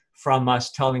remote from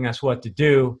us telling us what to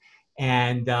do.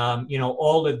 And, you know,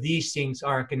 all of these things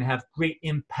are going to have great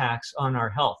impacts on our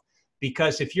health,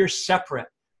 because if you're separate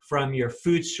from your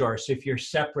food source, if you're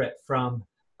separate from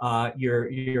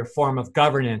your form of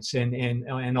governance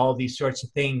and all these sorts of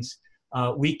things,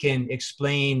 we can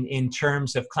explain in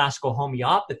terms of classical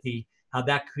homeopathy how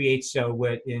that creates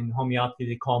what in homeopathy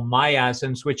they call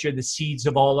miasms, which are the seeds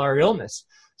of all our illness.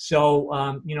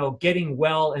 So, you know, getting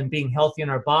well and being healthy in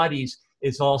our bodies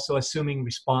is also assuming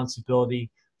responsibility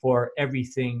for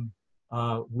everything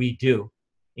we do,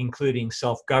 including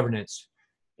self-governance.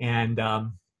 And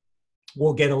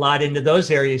we'll get a lot into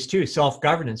those areas too.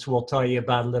 Self-governance, we'll tell you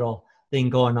about a little thing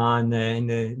going on in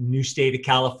the new state of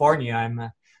California. I'm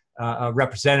a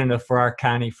representative for our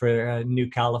county for New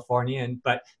California,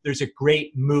 but there's a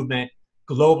great movement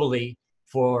globally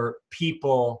for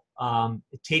people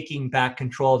taking back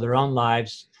control of their own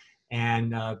lives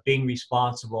and being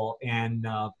responsible. And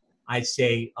I'd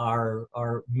say our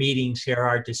meetings here,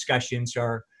 our discussions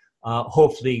are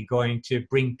hopefully going to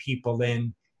bring people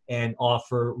in and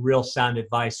offer real sound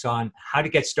advice on how to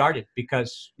get started,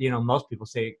 because, you know, most people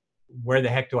say, where the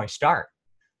heck do I start?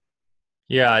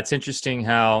 Yeah, it's interesting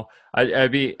how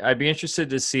I'd be interested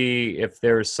to see if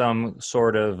there's some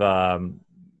sort of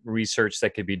research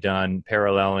that could be done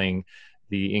paralleling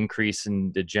the increase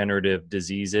in degenerative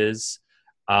diseases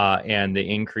and the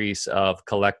increase of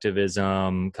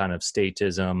collectivism, kind of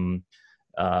statism,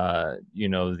 you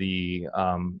know, the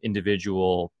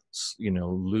individual, you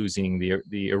know, losing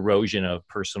the erosion of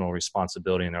personal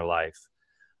responsibility in their life.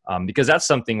 Because that's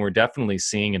something we're definitely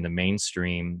seeing in the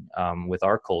mainstream with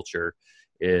our culture,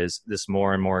 is this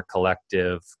more and more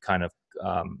collective kind of,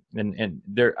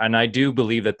 and I do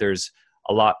believe that there's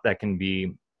a lot that can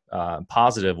be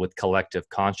positive with collective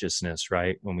consciousness,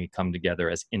 right? When we come together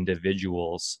as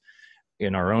individuals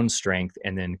in our own strength,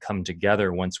 and then come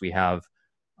together once we have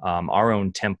our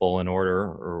own temple in order,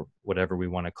 or whatever we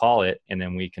want to call it, and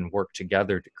then we can work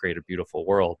together to create a beautiful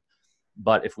world.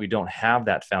 But if we don't have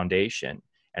that foundation,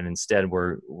 and instead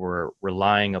we're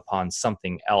relying upon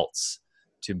something else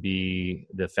to be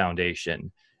the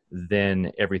foundation,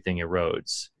 then everything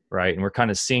erodes, right? And we're kind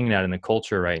of seeing that in the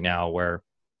culture right now, where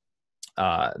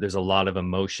there's a lot of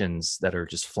emotions that are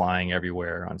just flying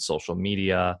everywhere on social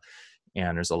media,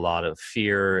 and there's a lot of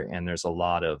fear, and there's a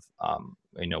lot of,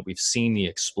 you know, we've seen the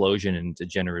explosion in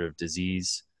degenerative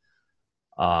disease.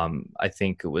 I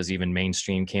think it was even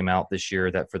mainstream came out this year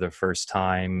that for the first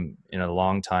time in a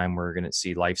long time, we're going to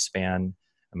see lifespan.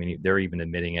 I mean, they're even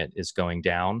admitting it is going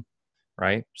down,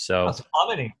 right? So it's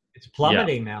plummeting. It's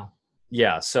plummeting now.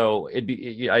 Yeah. So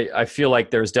I feel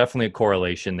like there's definitely a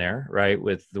correlation there, right?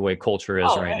 With the way culture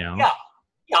is right now. Yeah.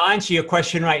 Yeah. I'll answer your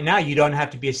question right now. You don't have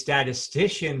to be a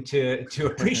statistician to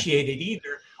appreciate it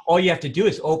either. All you have to do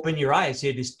is open your eyes.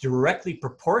 It is directly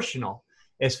proportional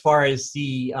as far as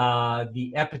the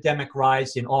epidemic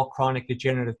rise in all chronic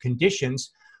degenerative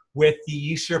conditions with the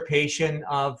usurpation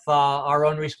of our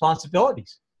own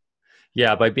responsibilities.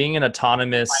 Yeah, by being an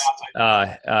autonomous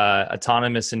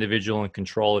individual in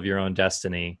control of your own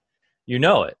destiny, you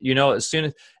know it. You know, as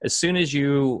soon as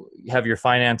you have your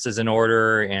finances in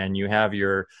order and you have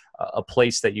your a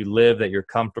place that you live that you're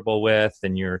comfortable with,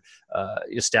 and you're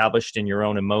established in your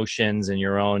own emotions and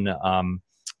your own,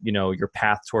 your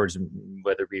path towards,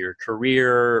 whether it be your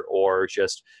career or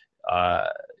just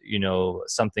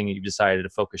something you've decided to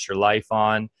focus your life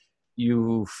on.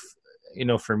 You've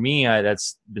For me,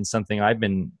 that's been something I've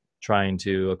been trying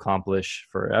to accomplish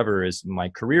forever, is my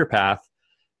career path,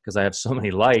 because I have so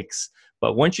many likes.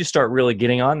 But once you start really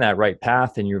getting on that right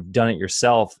path and you've done it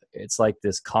yourself, it's like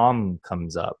this calm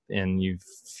comes up and you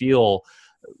feel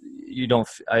you don't.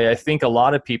 I think a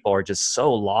lot of people are just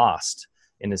so lost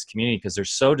in this community because they're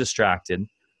so distracted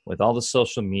with all the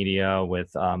social media,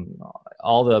 with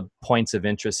all the points of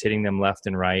interest hitting them left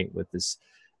and right, with this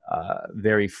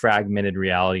very fragmented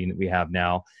reality that we have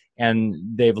now, and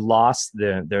they've lost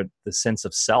the sense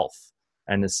of self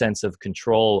and the sense of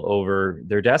control over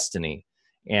their destiny.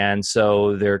 And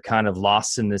so they're kind of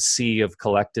lost in the sea of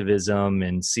collectivism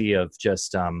and sea of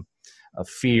just of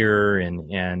fear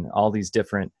and all these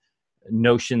different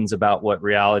notions about what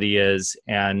reality is.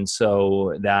 And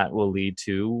so that will lead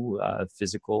to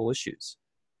physical issues.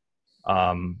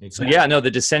 Exactly. So yeah, no, the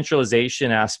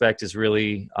decentralization aspect is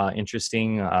really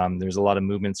interesting. There's a lot of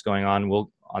movements going on.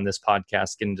 We'll, on this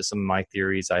podcast, get into some of my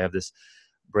theories. I have this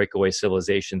breakaway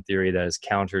civilization theory that is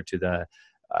counter to the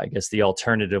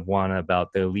alternative one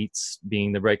about the elites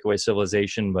being the breakaway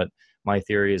civilization. But my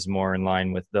theory is more in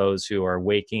line with those who are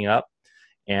waking up.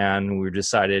 And we've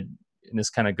decided, and this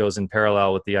kind of goes in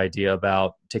parallel with the idea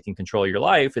about taking control of your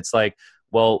life. It's like,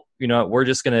 well, we're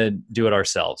just going to do it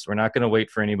ourselves. We're not going to wait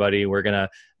for anybody. We're going to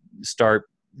start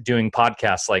doing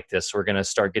podcasts like this. We're going to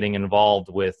start getting involved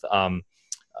with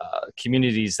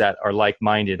communities that are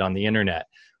like-minded on the internet.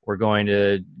 We're going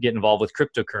to get involved with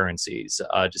cryptocurrencies,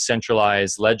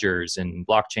 decentralized ledgers and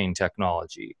blockchain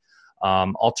technology,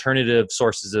 alternative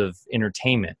sources of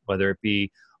entertainment, whether it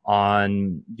be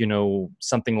on,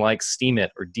 something like Steemit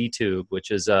or DTube,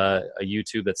 which is a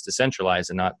YouTube that's decentralized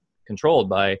and not controlled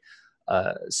by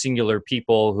singular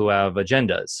people who have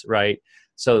agendas, right?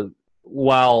 So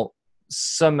while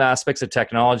some aspects of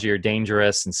technology are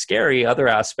dangerous and scary, other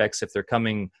aspects, if they're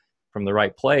coming from the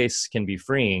right place, can be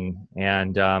freeing.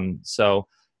 And so,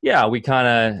 yeah,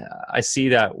 I see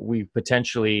that we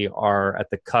potentially are at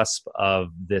the cusp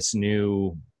of this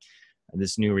new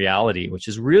reality, which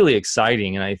is really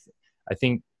exciting. And I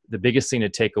think the biggest thing to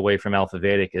take away from Alpha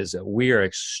Vedic is that we are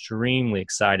extremely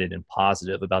excited and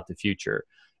positive about the future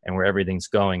and where everything's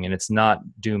going. And it's not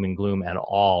doom and gloom at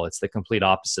all. It's the complete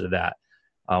opposite of that.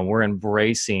 We're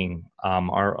embracing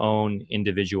our own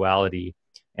individuality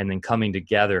and then coming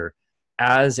together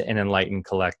as an enlightened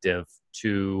collective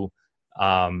to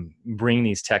bring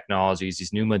these technologies,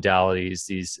 these new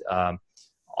modalities,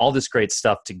 all this great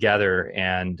stuff together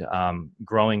and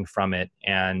growing from it.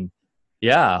 And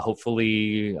yeah,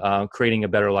 hopefully creating a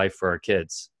better life for our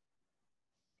kids.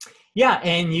 Yeah,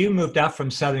 and you moved out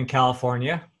from Southern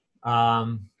California,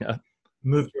 Yeah.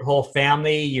 moved your whole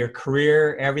family, your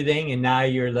career, everything, and now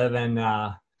you're living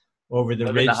over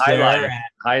the ridge there.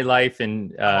 High life.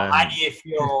 And how do you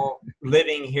feel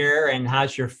living here, and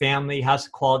how's your family? How's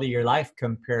the quality of your life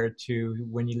compared to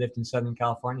when you lived in Southern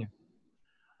California?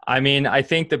 I mean, I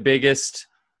think the biggest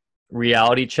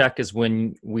reality check is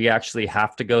when we actually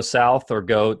have to go south or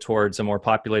go towards a more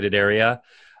populated area.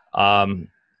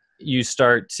 You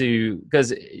start to,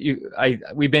 because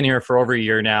we've been here for over a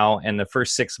year now, and the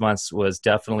first 6 months was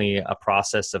definitely a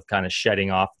process of kind of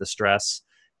shedding off the stress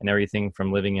and everything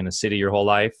from living in a city your whole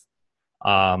life.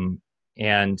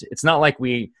 And it's not like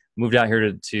we moved out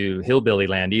here to hillbilly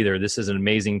land either. This is an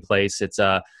amazing place. It's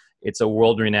a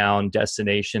world-renowned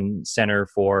destination center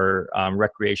for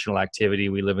recreational activity.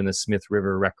 We live in the Smith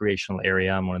River recreational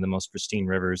area, one of the most pristine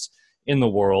rivers in the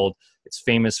world. It's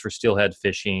famous for steelhead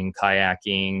fishing,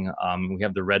 kayaking. We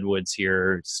have the redwoods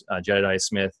here. Jedediah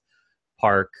Smith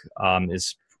Park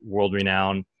is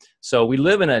world-renowned. So we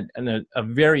live in a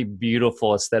very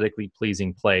beautiful, aesthetically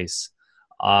pleasing place.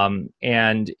 And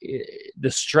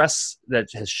the stress that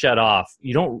has shed off,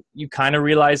 you kind of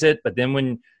realize it, but then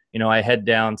when I head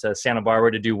down to Santa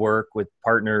Barbara to do work with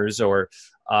partners or,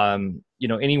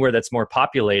 anywhere that's more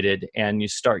populated, and you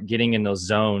start getting in those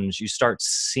zones, you start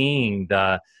seeing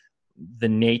the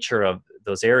nature of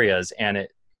those areas, and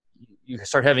you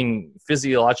start having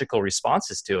physiological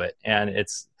responses to it. And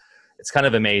it's kind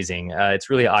of amazing. It's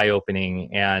really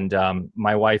eye-opening. And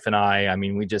my wife and I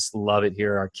mean, we just love it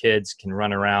here. Our kids can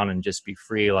run around and just be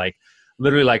free,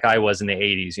 literally like I was in the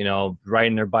 80s,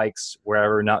 riding their bikes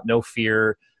wherever, no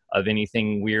fear. of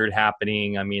anything weird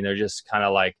happening. I mean, they're just kind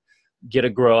of like get to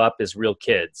grow up as real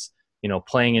kids, you know,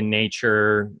 playing in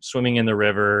nature, swimming in the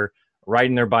river,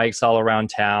 riding their bikes all around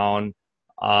town.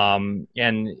 And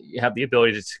you have the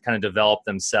ability to kind of develop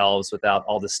themselves without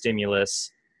all the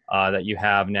stimulus that you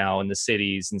have now in the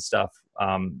cities and stuff.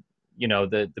 You know,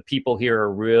 the people here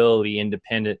are really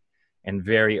independent and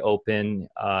very open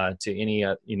to any,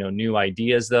 you know, new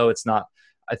ideas, though. It's not,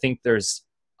 I think there's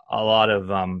a lot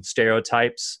of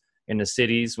stereotypes in the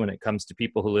cities when it comes to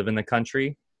people who live in the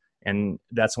country. And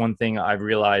that's one thing I've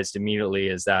realized immediately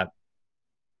is that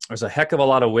there's a heck of a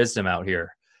lot of wisdom out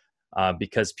here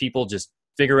because people just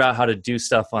figure out how to do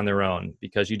stuff on their own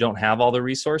because you don't have all the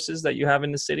resources that you have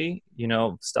in the city. You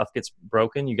know, stuff gets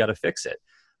broken, you got to fix it.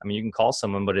 I mean, you can call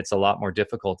someone, but it's a lot more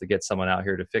difficult to get someone out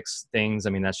here to fix things. I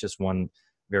mean, that's just one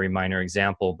very minor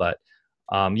example, but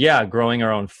yeah, growing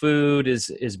our own food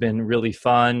has been really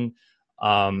fun.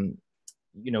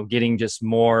 You know, getting just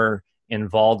more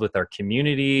involved with our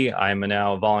community. I'm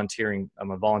a volunteer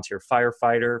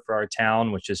firefighter for our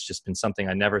town, which has just been something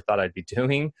I never thought I'd be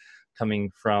doing, coming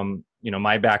from, you know,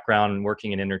 my background and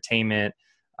working in entertainment,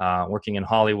 working in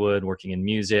Hollywood, working in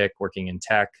music, working in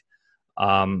tech.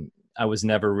 I was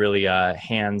never really a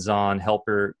hands-on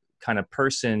helper kind of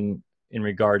person in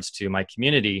regards to my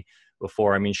community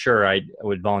before. I mean, sure, I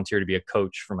would volunteer to be a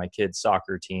coach for my kids'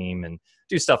 soccer team and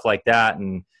do stuff like that.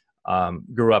 And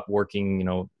grew up working, you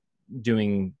know,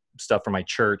 doing stuff for my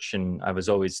church. And I was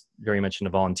always very much into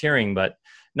volunteering, but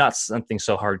not something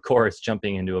so hardcore as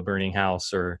jumping into a burning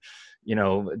house or, you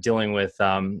know, dealing with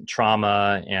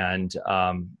trauma and,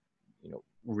 you know,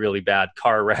 really bad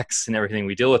car wrecks and everything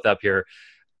we deal with up here.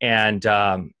 And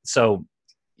so,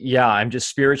 yeah, I'm just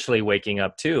spiritually waking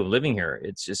up too, living here.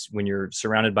 It's just when you're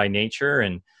surrounded by nature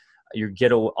and you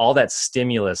get all that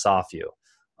stimulus off you,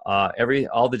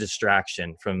 all the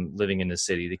distraction from living in the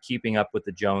city, the keeping up with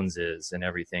the Joneses and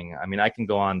everything. I mean, I can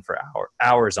go on for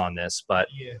hours on this, but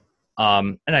Yeah.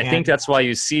 and I think that's why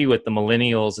you see with the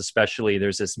millennials, especially,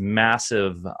 there's this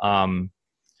massive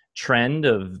trend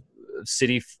of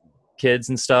city kids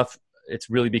and stuff. It's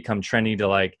really become trendy to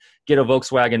like get a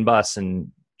Volkswagen bus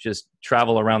and just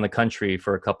travel around the country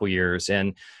for a couple years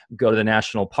and go to the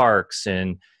national parks.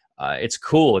 And it's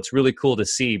cool. It's really cool to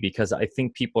see because I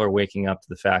think people are waking up to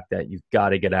the fact that you've got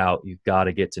to get out. You've got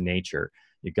to get to nature.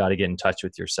 You've got to get in touch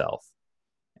with yourself.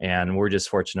 And we're just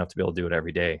fortunate enough to be able to do it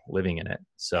every day, living in it.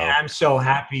 So and I'm so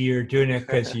happy you're doing it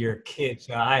because of your kids.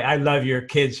 I love your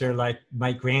kids. They're like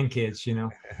my grandkids, you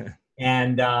know.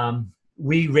 And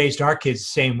we raised our kids the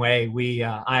same way.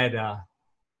 I had a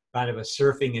kind of a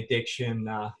surfing addiction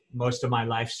most of my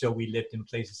life. So we lived in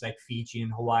places like Fiji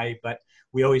and Hawaii, but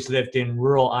we always lived in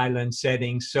rural island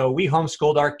settings. So we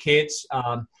homeschooled our kids.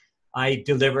 I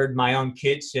delivered my own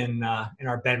kids in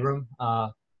our bedroom.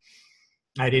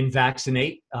 I didn't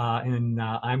vaccinate, and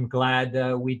I'm glad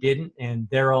we didn't. And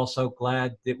they're also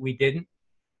glad that we didn't.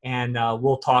 And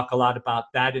we'll talk a lot about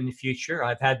that in the future.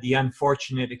 I've had the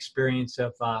unfortunate experience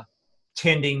of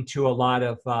tending to a lot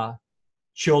of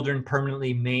children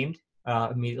permanently maimed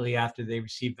immediately after they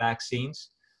received vaccines.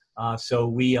 So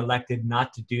we elected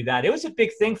not to do that. It was a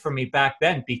big thing for me back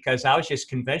then because I was just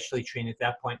conventionally trained at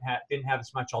that point, didn't have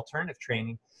as much alternative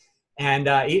training. And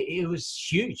it was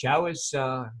huge. I was,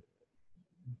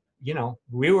 you know,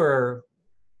 we were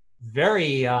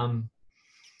very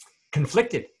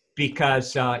conflicted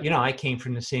because, you know, I came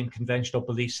from the same conventional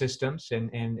belief systems and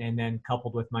then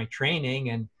coupled with my training.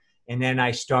 And then I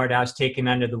was taken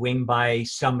under the wing by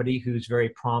somebody who's very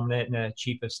prominent and a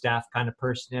chief of staff kind of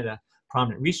person at a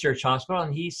prominent research hospital.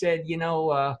 And he said, you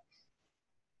know,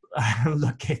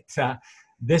 look at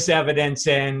this evidence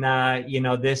and, you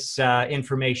know, this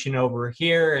information over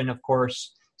here. And of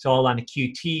course, it's all on a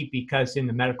QT because in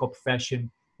the medical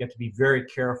profession, you have to be very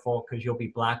careful because you'll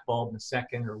be blackballed in a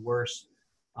second or worse,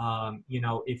 you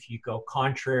know, if you go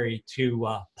contrary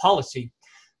to policy.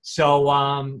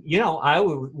 So, you know, I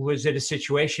was in a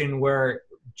situation where,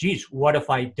 geez, what if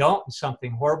I don't and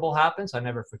something horrible happens? I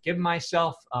never forgive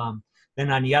myself. Then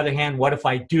on the other hand, what if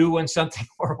I do when something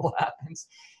horrible happens?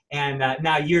 And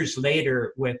now years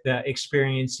later with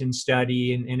experience and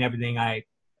study and everything,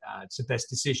 it's the best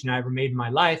decision I ever made in my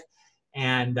life.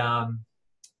 And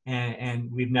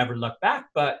we've never looked back.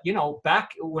 But, you know,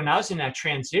 back when I was in that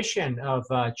transition of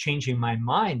changing my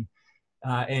mind,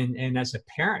 and as a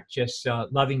parent, just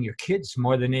loving your kids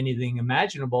more than anything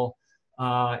imaginable,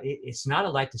 it's not a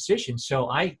light decision. So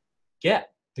I get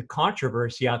the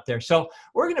controversy out there. So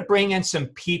we're going to bring in some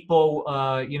people,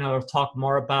 you know, talk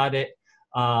more about it,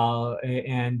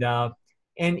 and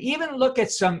even look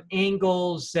at some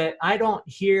angles that I don't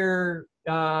hear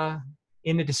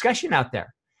in the discussion out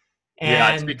there.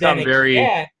 Yeah, And then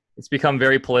again, it's become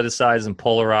very politicized and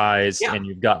polarized, yeah, and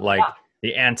you've got like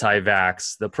the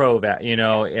anti-vax, the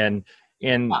pro-vax,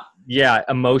 and yeah,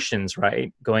 emotions,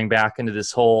 right? Going back into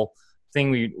this whole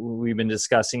thing we've been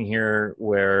discussing here,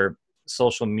 where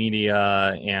social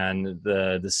media and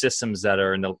the systems that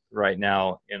are right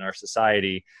now in our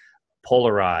society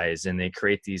polarize, and they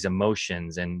create these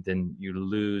emotions, and then you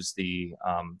lose the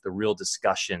real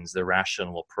discussions, the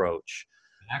rational approach,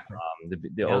 exactly.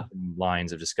 the open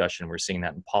lines of discussion. We're seeing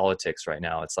that in politics right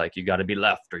now. It's like you got to be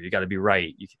left or you got to be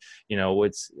right.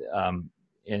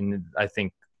 And I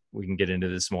think we can get into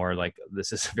this more. Like,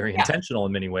 this is very intentional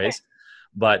in many ways.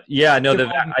 But yeah, no,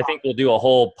 I think we'll do a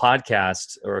whole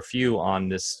podcast or a few on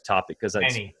this topic, because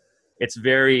it's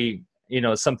very,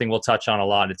 something we'll touch on a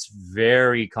lot. It's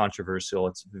very controversial.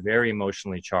 It's very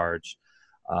emotionally charged.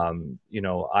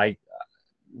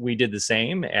 We did the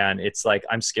same, and it's like,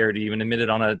 I'm scared to even admit it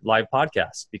on a live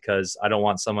podcast, because I don't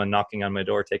want someone knocking on my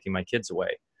door, taking my kids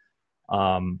away.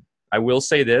 I will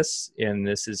say this, and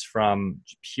this is from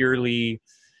purely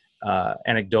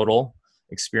anecdotal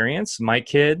experience. My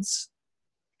kids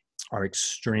are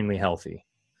extremely healthy.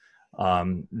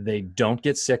 They don't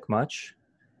get sick much.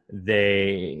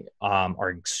 They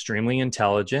are extremely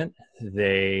intelligent.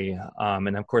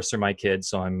 And of course they're my kids,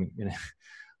 so I'm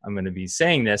going to be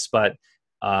saying this, but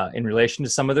in relation to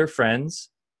some of their friends,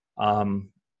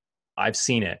 I've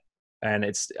seen it,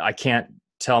 and I can't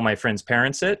tell my friends'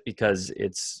 parents it, because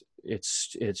it's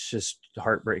just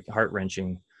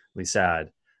heart-wrenchingly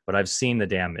sad. But I've seen the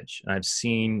damage, and I've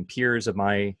seen peers of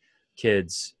my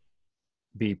kids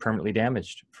be permanently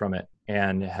damaged from it,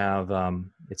 and have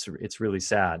it's really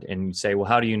sad. And you say, well,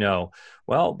 how do you know?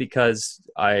 Well, because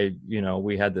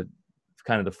we had the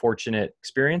kind of the fortunate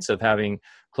experience of having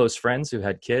close friends who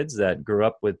had kids that grew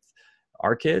up with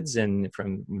our kids, and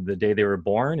from the day they were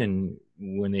born, and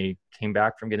when they came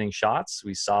back from getting shots,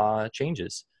 we saw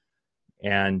changes.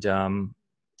 And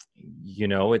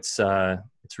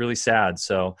it's really sad.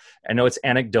 So I know it's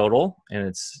anecdotal,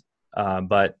 and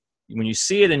but when you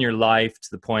see it in your life to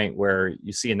the point where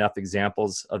you see enough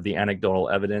examples of the anecdotal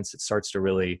evidence, it starts to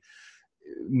really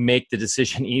make the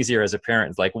decision easier as a parent.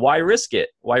 It's like, why risk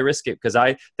it? Why risk it? Because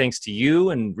thanks to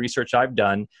you and research I've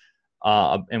done,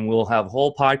 and we'll have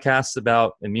whole podcasts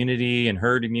about immunity and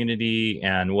herd immunity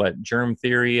and what germ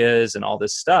theory is and all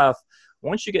this stuff.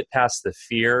 Once you get past the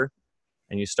fear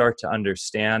and you start to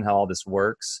understand how all this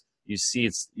works, you see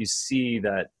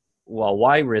that, well,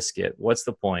 why risk it? What's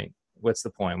the point?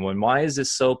 Why is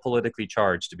this so politically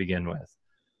charged to begin with?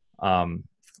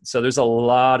 So there's a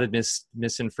lot of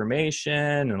misinformation,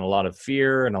 and a lot of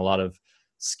fear, and a lot of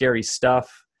scary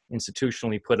stuff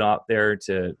institutionally put out there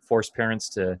to force parents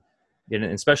to get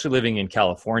in, especially living in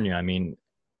California. I mean,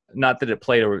 not that it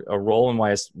played a role in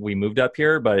why we moved up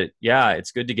here, but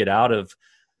it's good to get out of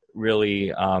really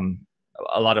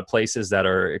a lot of places that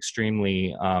are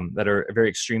that are very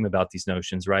extreme about these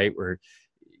notions, right? Where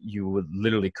you would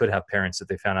literally could have parents, if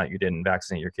they found out you didn't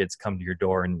vaccinate your kids, come to your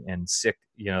door and sick,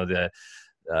 the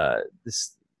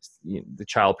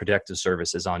Child Protective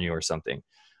Services on you or something.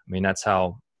 I mean, that's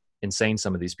how insane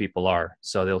some of these people are.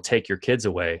 So they'll take your kids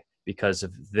away because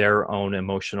of their own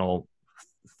emotional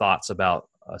thoughts about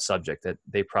a subject that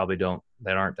they probably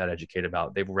aren't that educated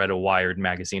about. They've read a Wired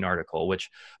magazine article,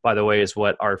 which, by the way, is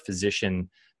what our physician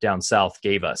down south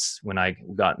gave us when I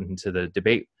got into the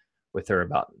debate with her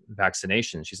about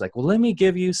vaccination. She's like, well, let me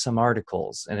give you some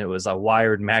articles. And it was a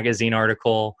Wired magazine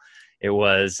article. It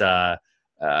was, it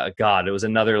was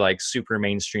another like super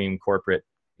mainstream corporate,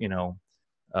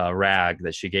 rag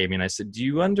that she gave me. And I said, do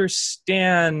you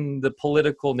understand the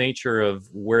political nature of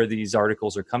where these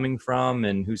articles are coming from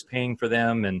and who's paying for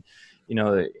them? And,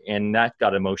 and that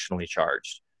got emotionally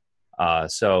charged.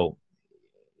 So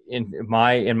in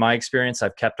my experience,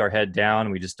 I've kept our head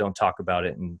down. We just don't talk about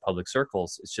it in public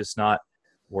circles. It's just not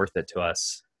worth it to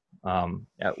us.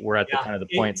 We're at the kind of the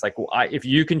point. It's like, if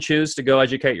you can choose to go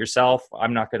educate yourself,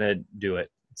 I'm not going to do it.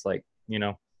 It's like,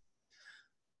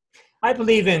 I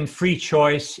believe in free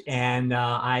choice, and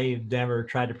I've never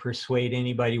tried to persuade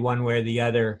anybody one way or the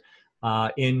other.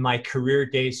 In my career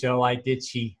days, though, I did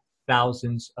see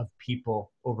thousands of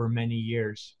people over many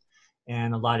years,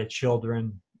 and a lot of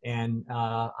children. And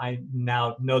I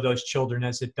now know those children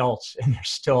as adults, and they're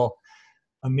still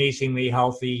amazingly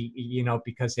healthy,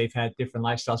 because they've had different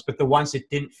lifestyles. But the ones that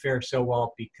didn't fare so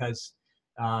well because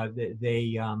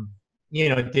they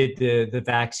did the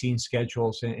vaccine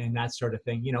schedules and that sort of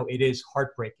thing, it is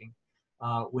heartbreaking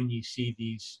when you see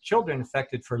these children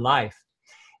affected for life.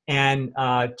 And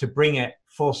to bring it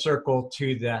full circle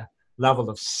to the level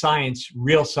of science,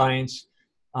 real science,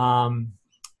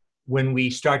 when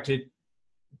we start to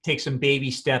take some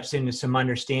baby steps into some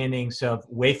understandings of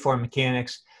waveform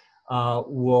mechanics,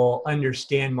 we'll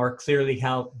understand more clearly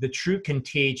how the true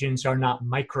contagions are not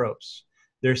microbes.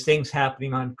 There's things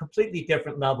happening on completely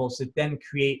different levels that then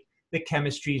create the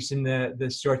chemistries and the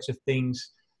sorts of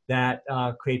things that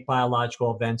create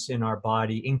biological events in our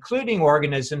body, including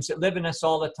organisms that live in us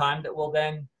all the time that will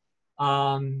then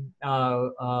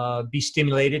be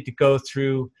stimulated to go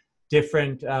through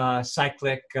different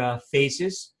cyclic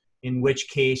phases, in which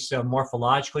case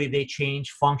morphologically they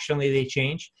change, functionally they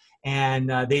change, and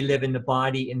they live in the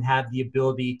body and have the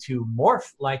ability to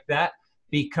morph like that,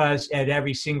 because at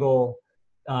every single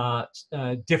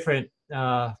different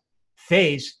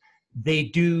phase, they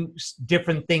do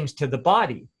different things to the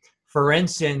body. For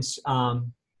instance,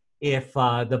 if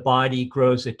the body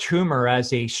grows a tumor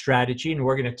as a strategy, and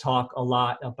we're going to talk a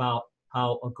lot about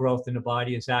how a growth in the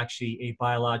body is actually a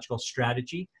biological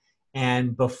strategy.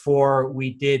 And before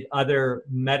we did other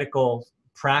medical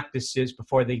practices,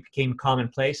 before they became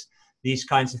commonplace, these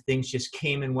kinds of things just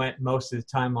came and went most of the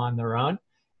time on their own.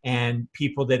 And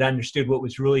people that understood what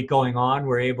was really going on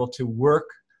were able to work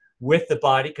with the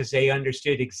body because they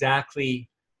understood exactly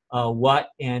what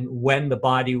and when the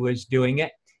body was doing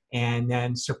it, and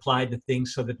then supplied the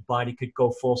things so that the body could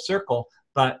go full circle.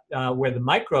 But where the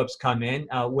microbes come in,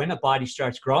 when a body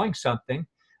starts growing something,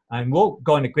 and we'll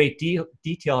go into great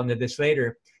detail into this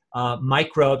later,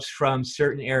 microbes from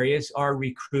certain areas are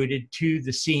recruited to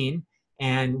the scene.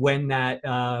 And when that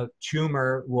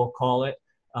tumor, we'll call it,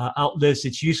 outlives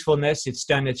its usefulness, it's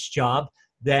done its job,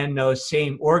 then those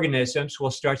same organisms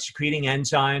will start secreting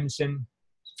enzymes and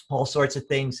all sorts of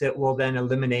things that will then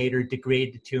eliminate or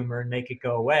degrade the tumor and make it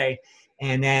go away.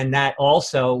 And then that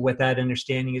also, with that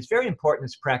understanding, is very important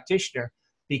as a practitioner,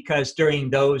 because during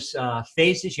those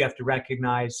phases, you have to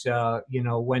recognize,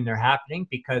 when they're happening,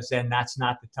 because then that's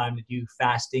not the time to do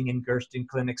fasting and Gersten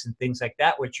clinics and things like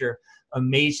that, which are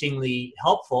amazingly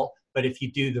helpful. But if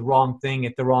you do the wrong thing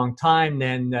at the wrong time,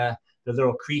 then the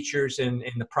little creatures and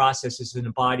the processes in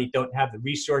the body don't have the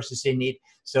resources they need.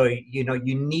 So,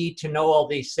 you need to know all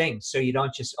these things. So you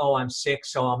don't just, I'm sick,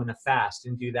 so I'm going to fast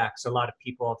and do that, because a lot of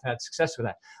people have had success with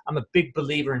that. I'm a big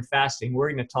believer in fasting.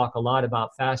 We're going to talk a lot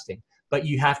about fasting, but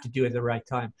you have to do it at the right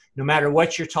time. No matter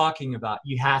what you're talking about,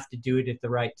 you have to do it at the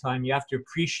right time. You have to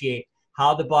appreciate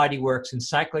how the body works in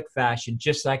cyclic fashion,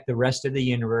 just like the rest of the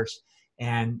universe.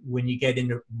 And when you get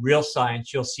into real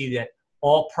science, you'll see that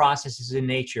all processes in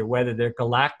nature, whether they're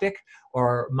galactic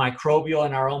or microbial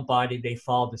in our own body, they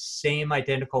follow the same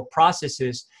identical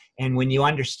processes. And when you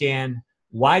understand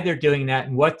why they're doing that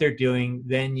and what they're doing,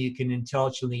 then you can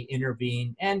intelligently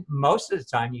intervene. And most of the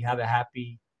time, you have a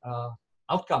happy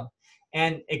outcome.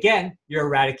 And again, you're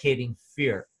eradicating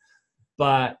fear.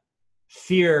 But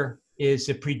fear is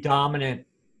a predominant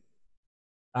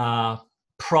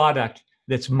product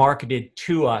that's marketed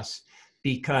to us,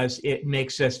 because it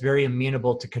makes us very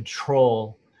amenable to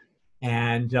control.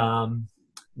 And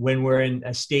when we're in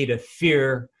a state of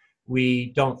fear,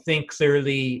 we don't think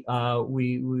clearly,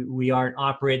 we aren't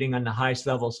operating on the highest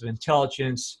levels of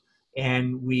intelligence,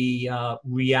 and we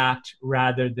react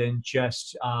rather than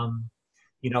just,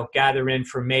 gather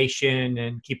information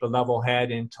and keep a level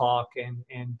head and talk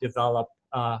and develop,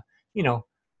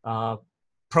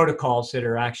 protocols that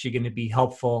are actually going to be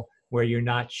helpful, where you're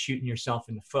not shooting yourself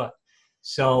in the foot.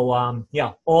 So,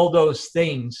 all those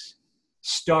things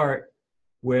start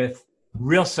with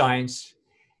real science,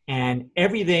 and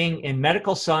everything in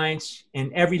medical science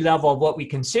and every level of what we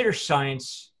consider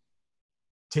science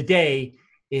today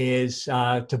is,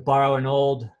 to borrow an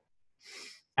old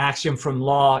axiom from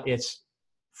law, it's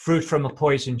fruit from a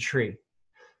poison tree.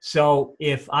 So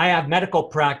if I have medical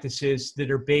practices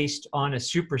that are based on a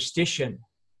superstition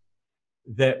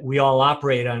that we all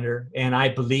operate under, and I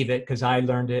believe it because I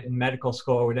learned it in medical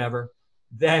school or whatever,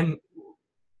 then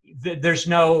there's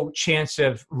no chance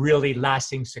of really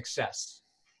lasting success.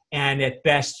 And at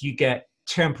best, you get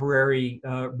temporary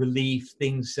relief,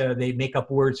 things, they make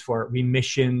up words for it,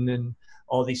 remission and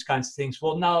all these kinds of things.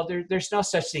 Well, no, there's no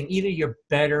such thing. Either you're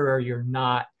better or you're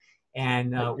not.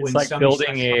 And it's like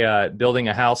building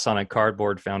a house on a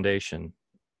cardboard foundation.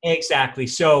 Exactly.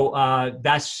 So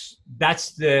that's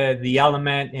the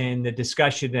element and the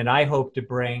discussion that I hope to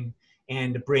bring,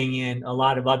 and to bring in a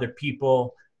lot of other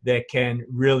people that can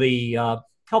really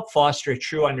help foster a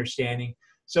true understanding,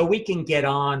 so we can get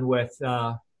on with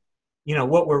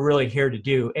what we're really here to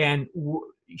do. And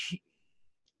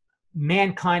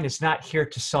mankind is not here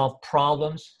to solve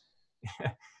problems.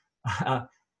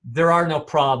 There are no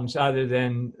problems other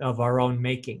than of our own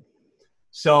making.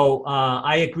 So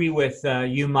I agree with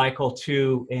you, Michael,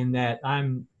 too, in that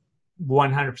I'm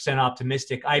 100%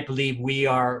 optimistic. I believe we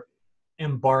are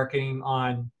embarking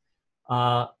on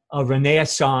a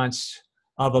renaissance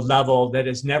of a level that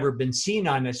has never been seen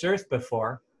on this earth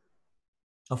before,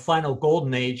 a final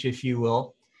golden age, if you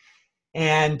will.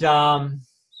 And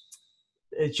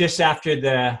just after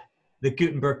the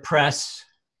Gutenberg press,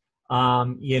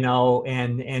 you know,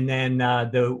 and then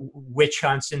the witch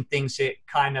hunts and things that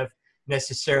kind of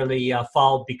necessarily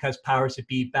followed, because powers that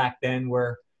be back then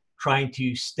were trying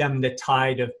to stem the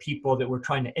tide of people that were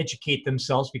trying to educate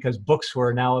themselves because books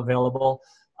were now available.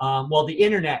 Well, the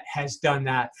internet has done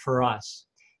that for us.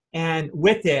 And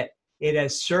with it, it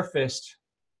has surfaced,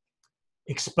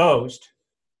 exposed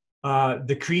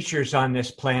the creatures on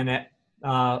this planet,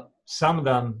 some of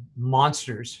them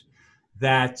monsters,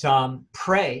 that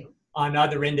prey on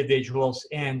other individuals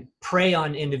and prey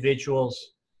on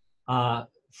individuals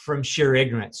from sheer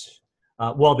ignorance.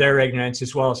 Well, their ignorance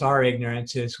as well as our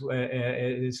ignorance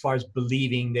as far as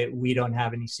believing that we don't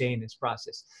have any say in this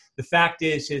process. The fact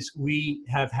is we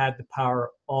have had the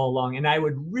power all along. And I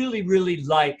would really, really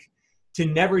like to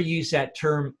never use that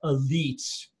term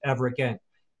elites ever again,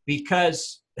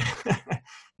 because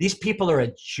these people are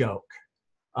a joke.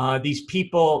 These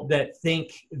people that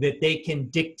think that they can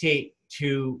dictate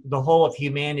to the whole of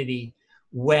humanity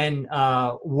when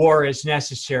war is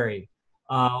necessary,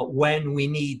 when we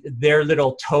need their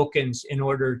little tokens in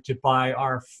order to buy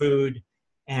our food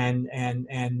and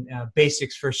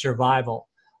basics for survival,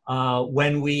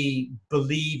 when we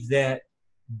believe that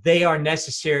they are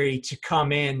necessary to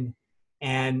come in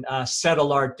and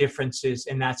settle our differences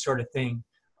and that sort of thing.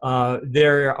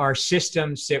 There are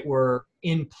systems that were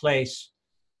in place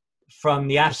from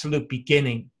the absolute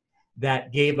beginning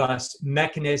that gave us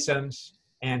mechanisms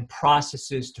and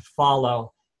processes to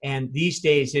follow. And these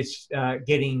days it's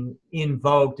getting in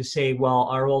vogue to say, well,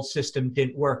 our old system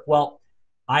didn't work. Well,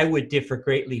 I would differ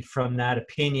greatly from that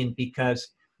opinion, because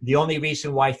the only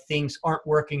reason why things aren't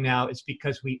working now is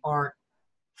because we aren't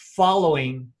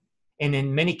following, and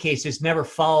in many cases never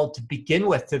followed to begin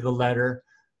with to the letter,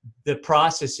 the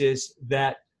processes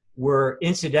that were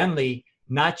incidentally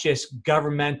not just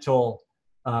governmental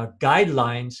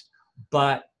guidelines,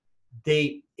 but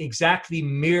they exactly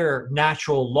mirror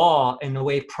natural law and the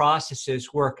way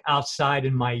processes work outside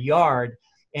in my yard.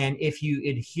 And if you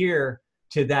adhere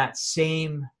to those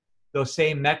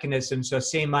same mechanisms,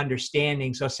 those same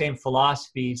understandings, those same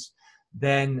philosophies,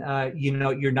 then you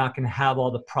know, you're not going to have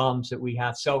all the problems that we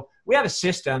have. So we have a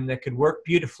system that could work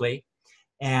beautifully,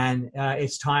 and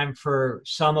it's time for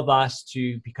some of us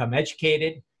to become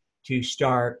educated, to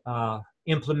start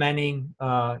implementing,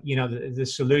 you know, the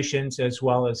solutions as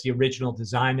well as the original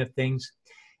design of things.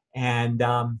 And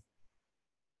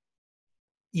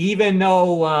even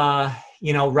though,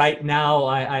 you know, right now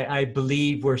I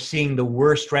believe we're seeing the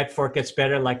worst right before it gets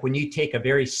better. Like when you take a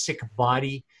very sick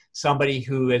body, somebody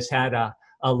who has had a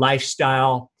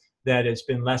lifestyle that has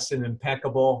been less than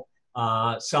impeccable,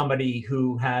 somebody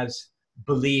who has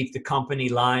believed the company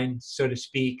line, so to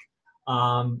speak,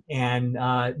 and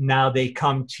now they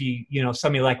come to, you know,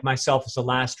 somebody like myself as a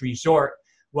last resort.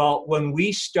 Well, when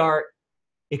we start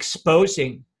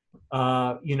exposing,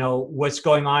 you know, what's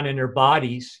going on in their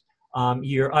bodies,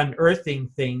 you're unearthing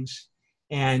things,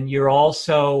 and you're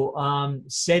also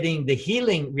setting the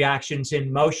healing reactions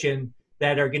in motion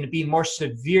that are going to be more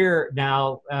severe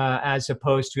now, as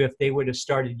opposed to if they would have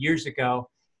started years ago.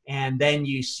 And then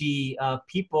you see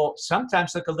people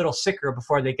sometimes look a little sicker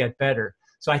before they get better.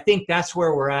 So I think that's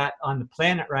where we're at on the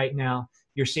planet right now.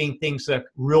 You're seeing things look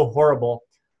real horrible.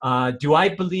 Do I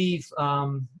believe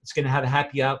it's going to have a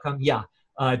happy outcome? Yeah.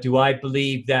 Do I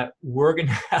believe that we're going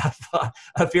to have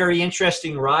a very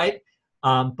interesting ride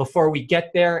before we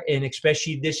get there, and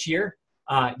especially this year?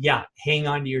 Yeah, hang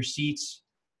on to your seats.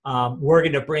 We're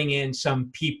going to bring in some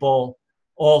people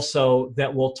also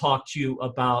that will talk to you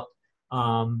about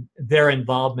their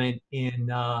involvement in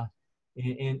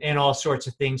all sorts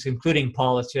of things, including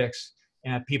politics,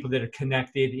 and people that are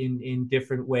connected in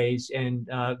different ways, and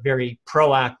very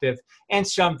proactive, and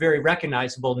some very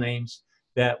recognizable names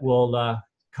that will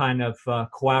kind of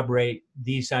corroborate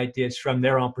these ideas from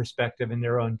their own perspective and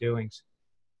their own doings.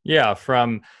 Yeah,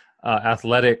 from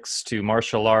athletics to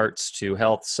martial arts to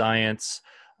health science,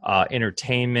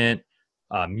 entertainment,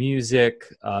 music,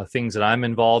 things that I'm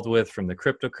involved with, from the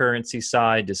cryptocurrency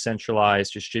side,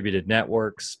 decentralized distributed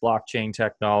networks, blockchain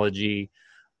technology,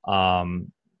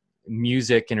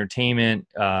 music, entertainment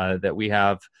that we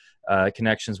have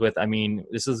connections with. I mean,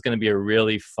 this is going to be a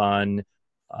really fun,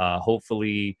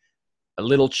 hopefully a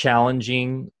little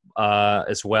challenging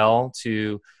as well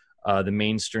to the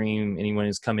mainstream. Anyone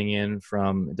who's coming in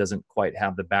from doesn't quite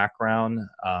have the background.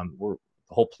 We're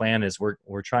whole plan is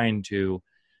we're trying to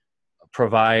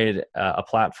provide a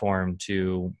platform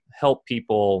to help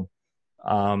people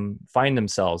find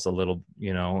themselves a little,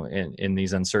 in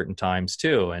these uncertain times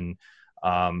too, and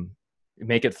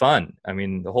make it fun. I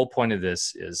mean, the whole point of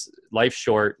this is life's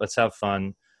short. Let's have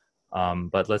fun,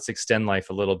 but let's extend life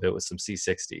a little bit with some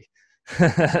C60.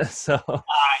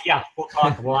 Yeah,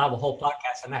 we'll have a whole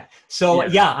podcast on that. So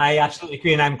yeah, I absolutely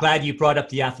agree. And I'm glad you brought up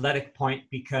the athletic point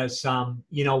because,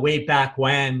 way back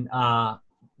when,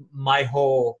 my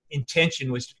whole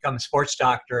intention was to become a sports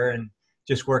doctor and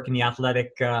just work in the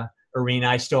athletic arena.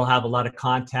 I still have a lot of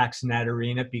contacts in that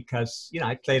arena because,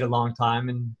 I played a long time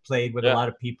and played with a lot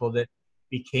of people that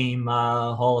became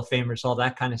Hall of Famers, all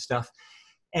that kind of stuff.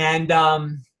 And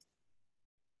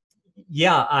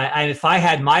if I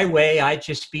had my way, I'd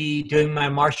just be doing my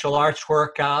martial arts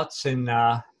workouts and,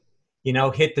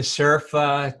 hit the surf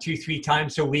 2-3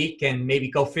 times a week and maybe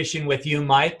go fishing with you,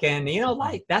 Mike. And,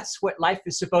 that's what life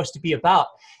is supposed to be about.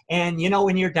 And,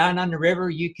 when you're down on the river,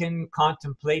 you can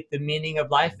contemplate the meaning of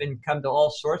life and come to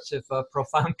all sorts of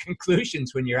profound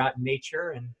conclusions when you're out in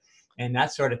nature and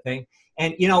that sort of thing.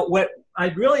 And, what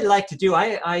I'd really like to do,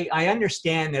 I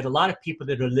understand that a lot of people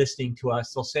that are listening to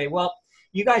us, they'll say, well,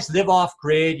 you guys live off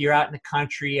grid, you're out in the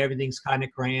country, everything's kind of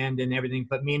grand and everything.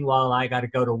 But meanwhile, I got to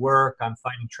go to work, I'm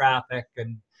fighting traffic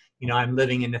and, I'm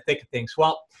living in the thick of things.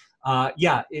 Well,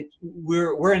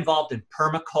 we're involved in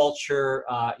permaculture.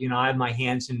 I have my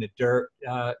hands in the dirt,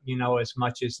 as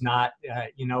much as not.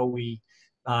 We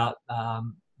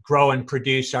grow and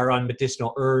produce our own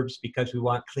medicinal herbs because we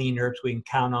want clean herbs we can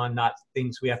count on, not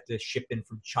things we have to ship in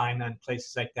from China and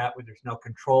places like that where there's no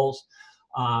controls.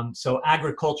 So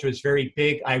agriculture is very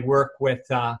big. I work with,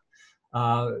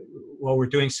 we're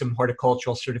doing some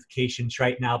horticultural certifications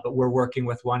right now, but we're working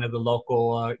with one of the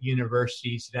local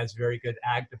universities that has a very good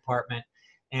ag department.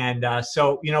 And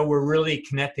so, we're really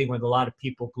connecting with a lot of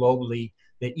people globally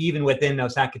that even within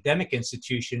those academic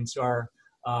institutions are,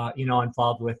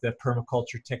 involved with the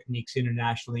permaculture techniques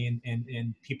internationally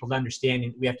and people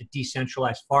understanding we have to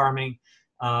decentralize farming.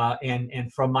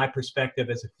 And from my perspective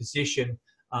as a physician,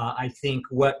 I think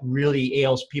what really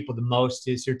ails people the most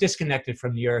is they're disconnected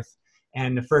from the earth.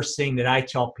 And the first thing that I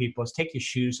tell people is take your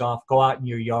shoes off, go out in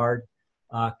your yard,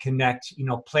 connect,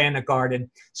 plant a garden.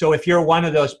 So if you're one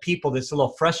of those people that's a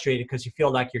little frustrated because you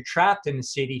feel like you're trapped in the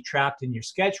city, trapped in your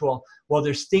schedule, well,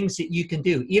 there's things that you can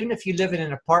do. Even if you live in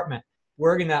an apartment,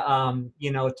 we're going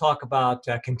to, talk about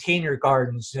container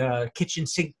gardens, kitchen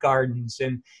sink gardens.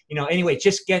 And, anyway,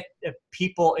 just get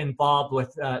people involved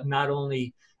with not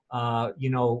only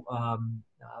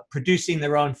producing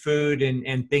their own food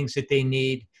and things that they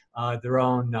need, their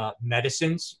own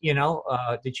medicines,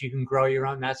 that you can grow your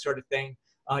own, that sort of thing.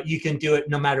 You can do it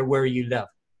no matter where you live.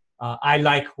 I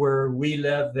like where we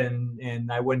live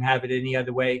and I wouldn't have it any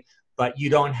other way, but you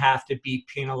don't have to be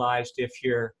penalized if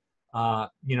you're,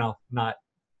 not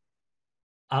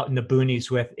out in the boonies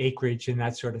with acreage and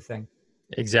that sort of thing.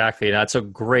 Exactly. That's a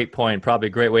great point. Probably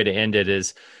a great way to end it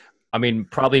is,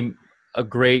 probably a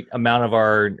great amount of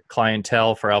our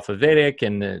clientele for Alpha Vedic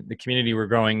and the community we're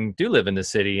growing do live in the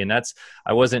city. And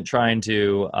I wasn't trying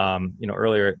to,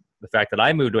 earlier, the fact that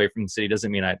I moved away from the city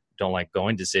doesn't mean I don't like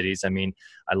going to cities.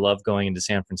 I love going into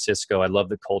San Francisco. I love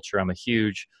the culture. I'm a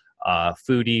huge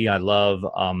foodie. I love,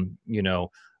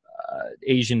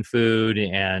 Asian food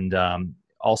and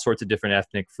all sorts of different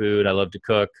ethnic food. I love to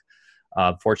cook.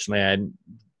 Fortunately, I'd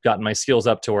gotten my skills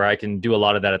up to where I can do a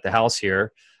lot of that at the house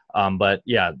here. But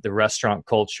yeah, the restaurant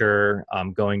culture,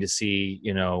 going to see,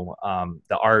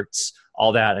 the arts,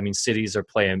 all that. Cities are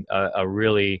playing a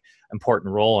really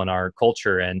important role in our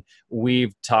culture. And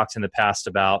we've talked in the past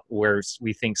about where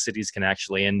we think cities can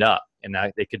actually end up, and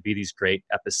that they could be these great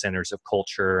epicenters of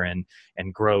culture and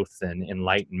growth and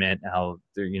enlightenment, how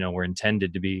we're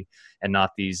intended to be, and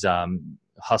not these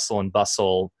hustle and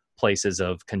bustle places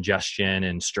of congestion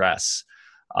and stress.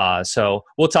 So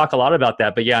we'll talk a lot about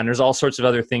that, but yeah, and there's all sorts of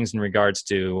other things in regards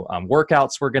to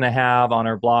workouts we're going to have on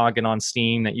our blog and on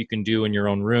Steam that you can do in your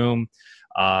own room.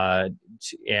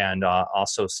 And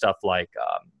also stuff like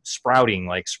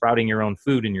sprouting your own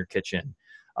food in your kitchen,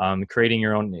 creating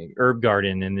your own herb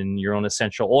garden and then your own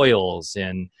essential oils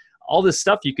and all this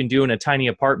stuff you can do in a tiny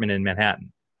apartment in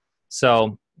Manhattan.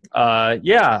 So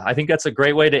I think that's a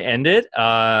great way to end it.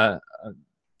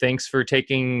 Thanks for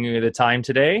taking the time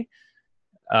today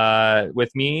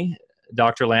with me,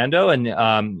 Dr. Lando,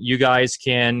 and you guys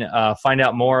can find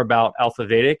out more about Alpha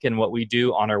Vedic and what we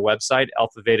do on our website,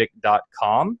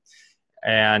 alphavedic.com,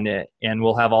 and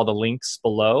we'll have all the links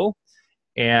below.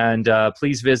 And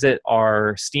please visit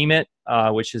our Steemit,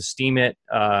 which is Steemit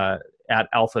at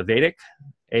Alpha Vedic,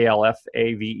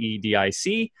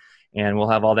 ALFAVEDIC. And we'll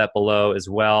have all that below as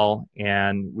well.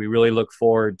 And we really look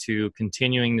forward to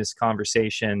continuing this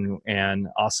conversation and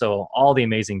also all the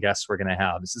amazing guests we're going to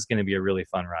have. This is going to be a really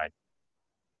fun ride.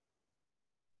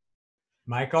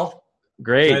 Michael,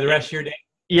 great. Enjoy the rest of your day.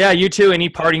 Yeah, you too. Any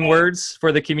parting words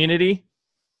for the community?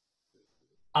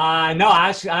 No, I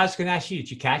was going to ask you,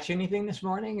 did you catch anything this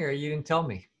morning, or you didn't tell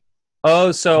me?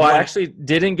 Oh, so I actually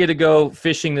didn't get to go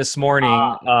fishing this morning.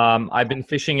 I've been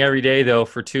fishing every day, though,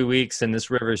 for 2 weeks, and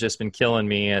this river's just been killing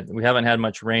me. We haven't had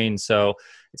much rain, so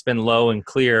it's been low and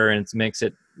clear, and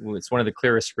it's one of the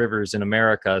clearest rivers in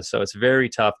America, so it's very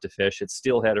tough to fish. It's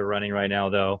steelhead are running right now,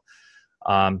 though.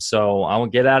 So I will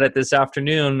get at it this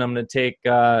afternoon. I'm going to take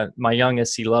my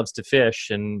youngest. He loves to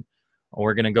fish, and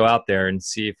we're going to go out there and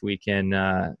see if we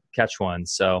can catch one.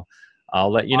 So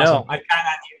I'll let you know. I count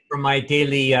on you for my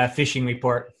daily fishing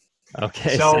report.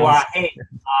 Okay. So, hey,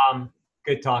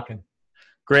 good talking.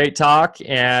 Great talk,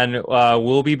 and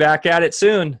we'll be back at it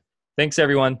soon. Thanks,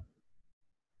 everyone.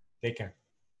 Take care.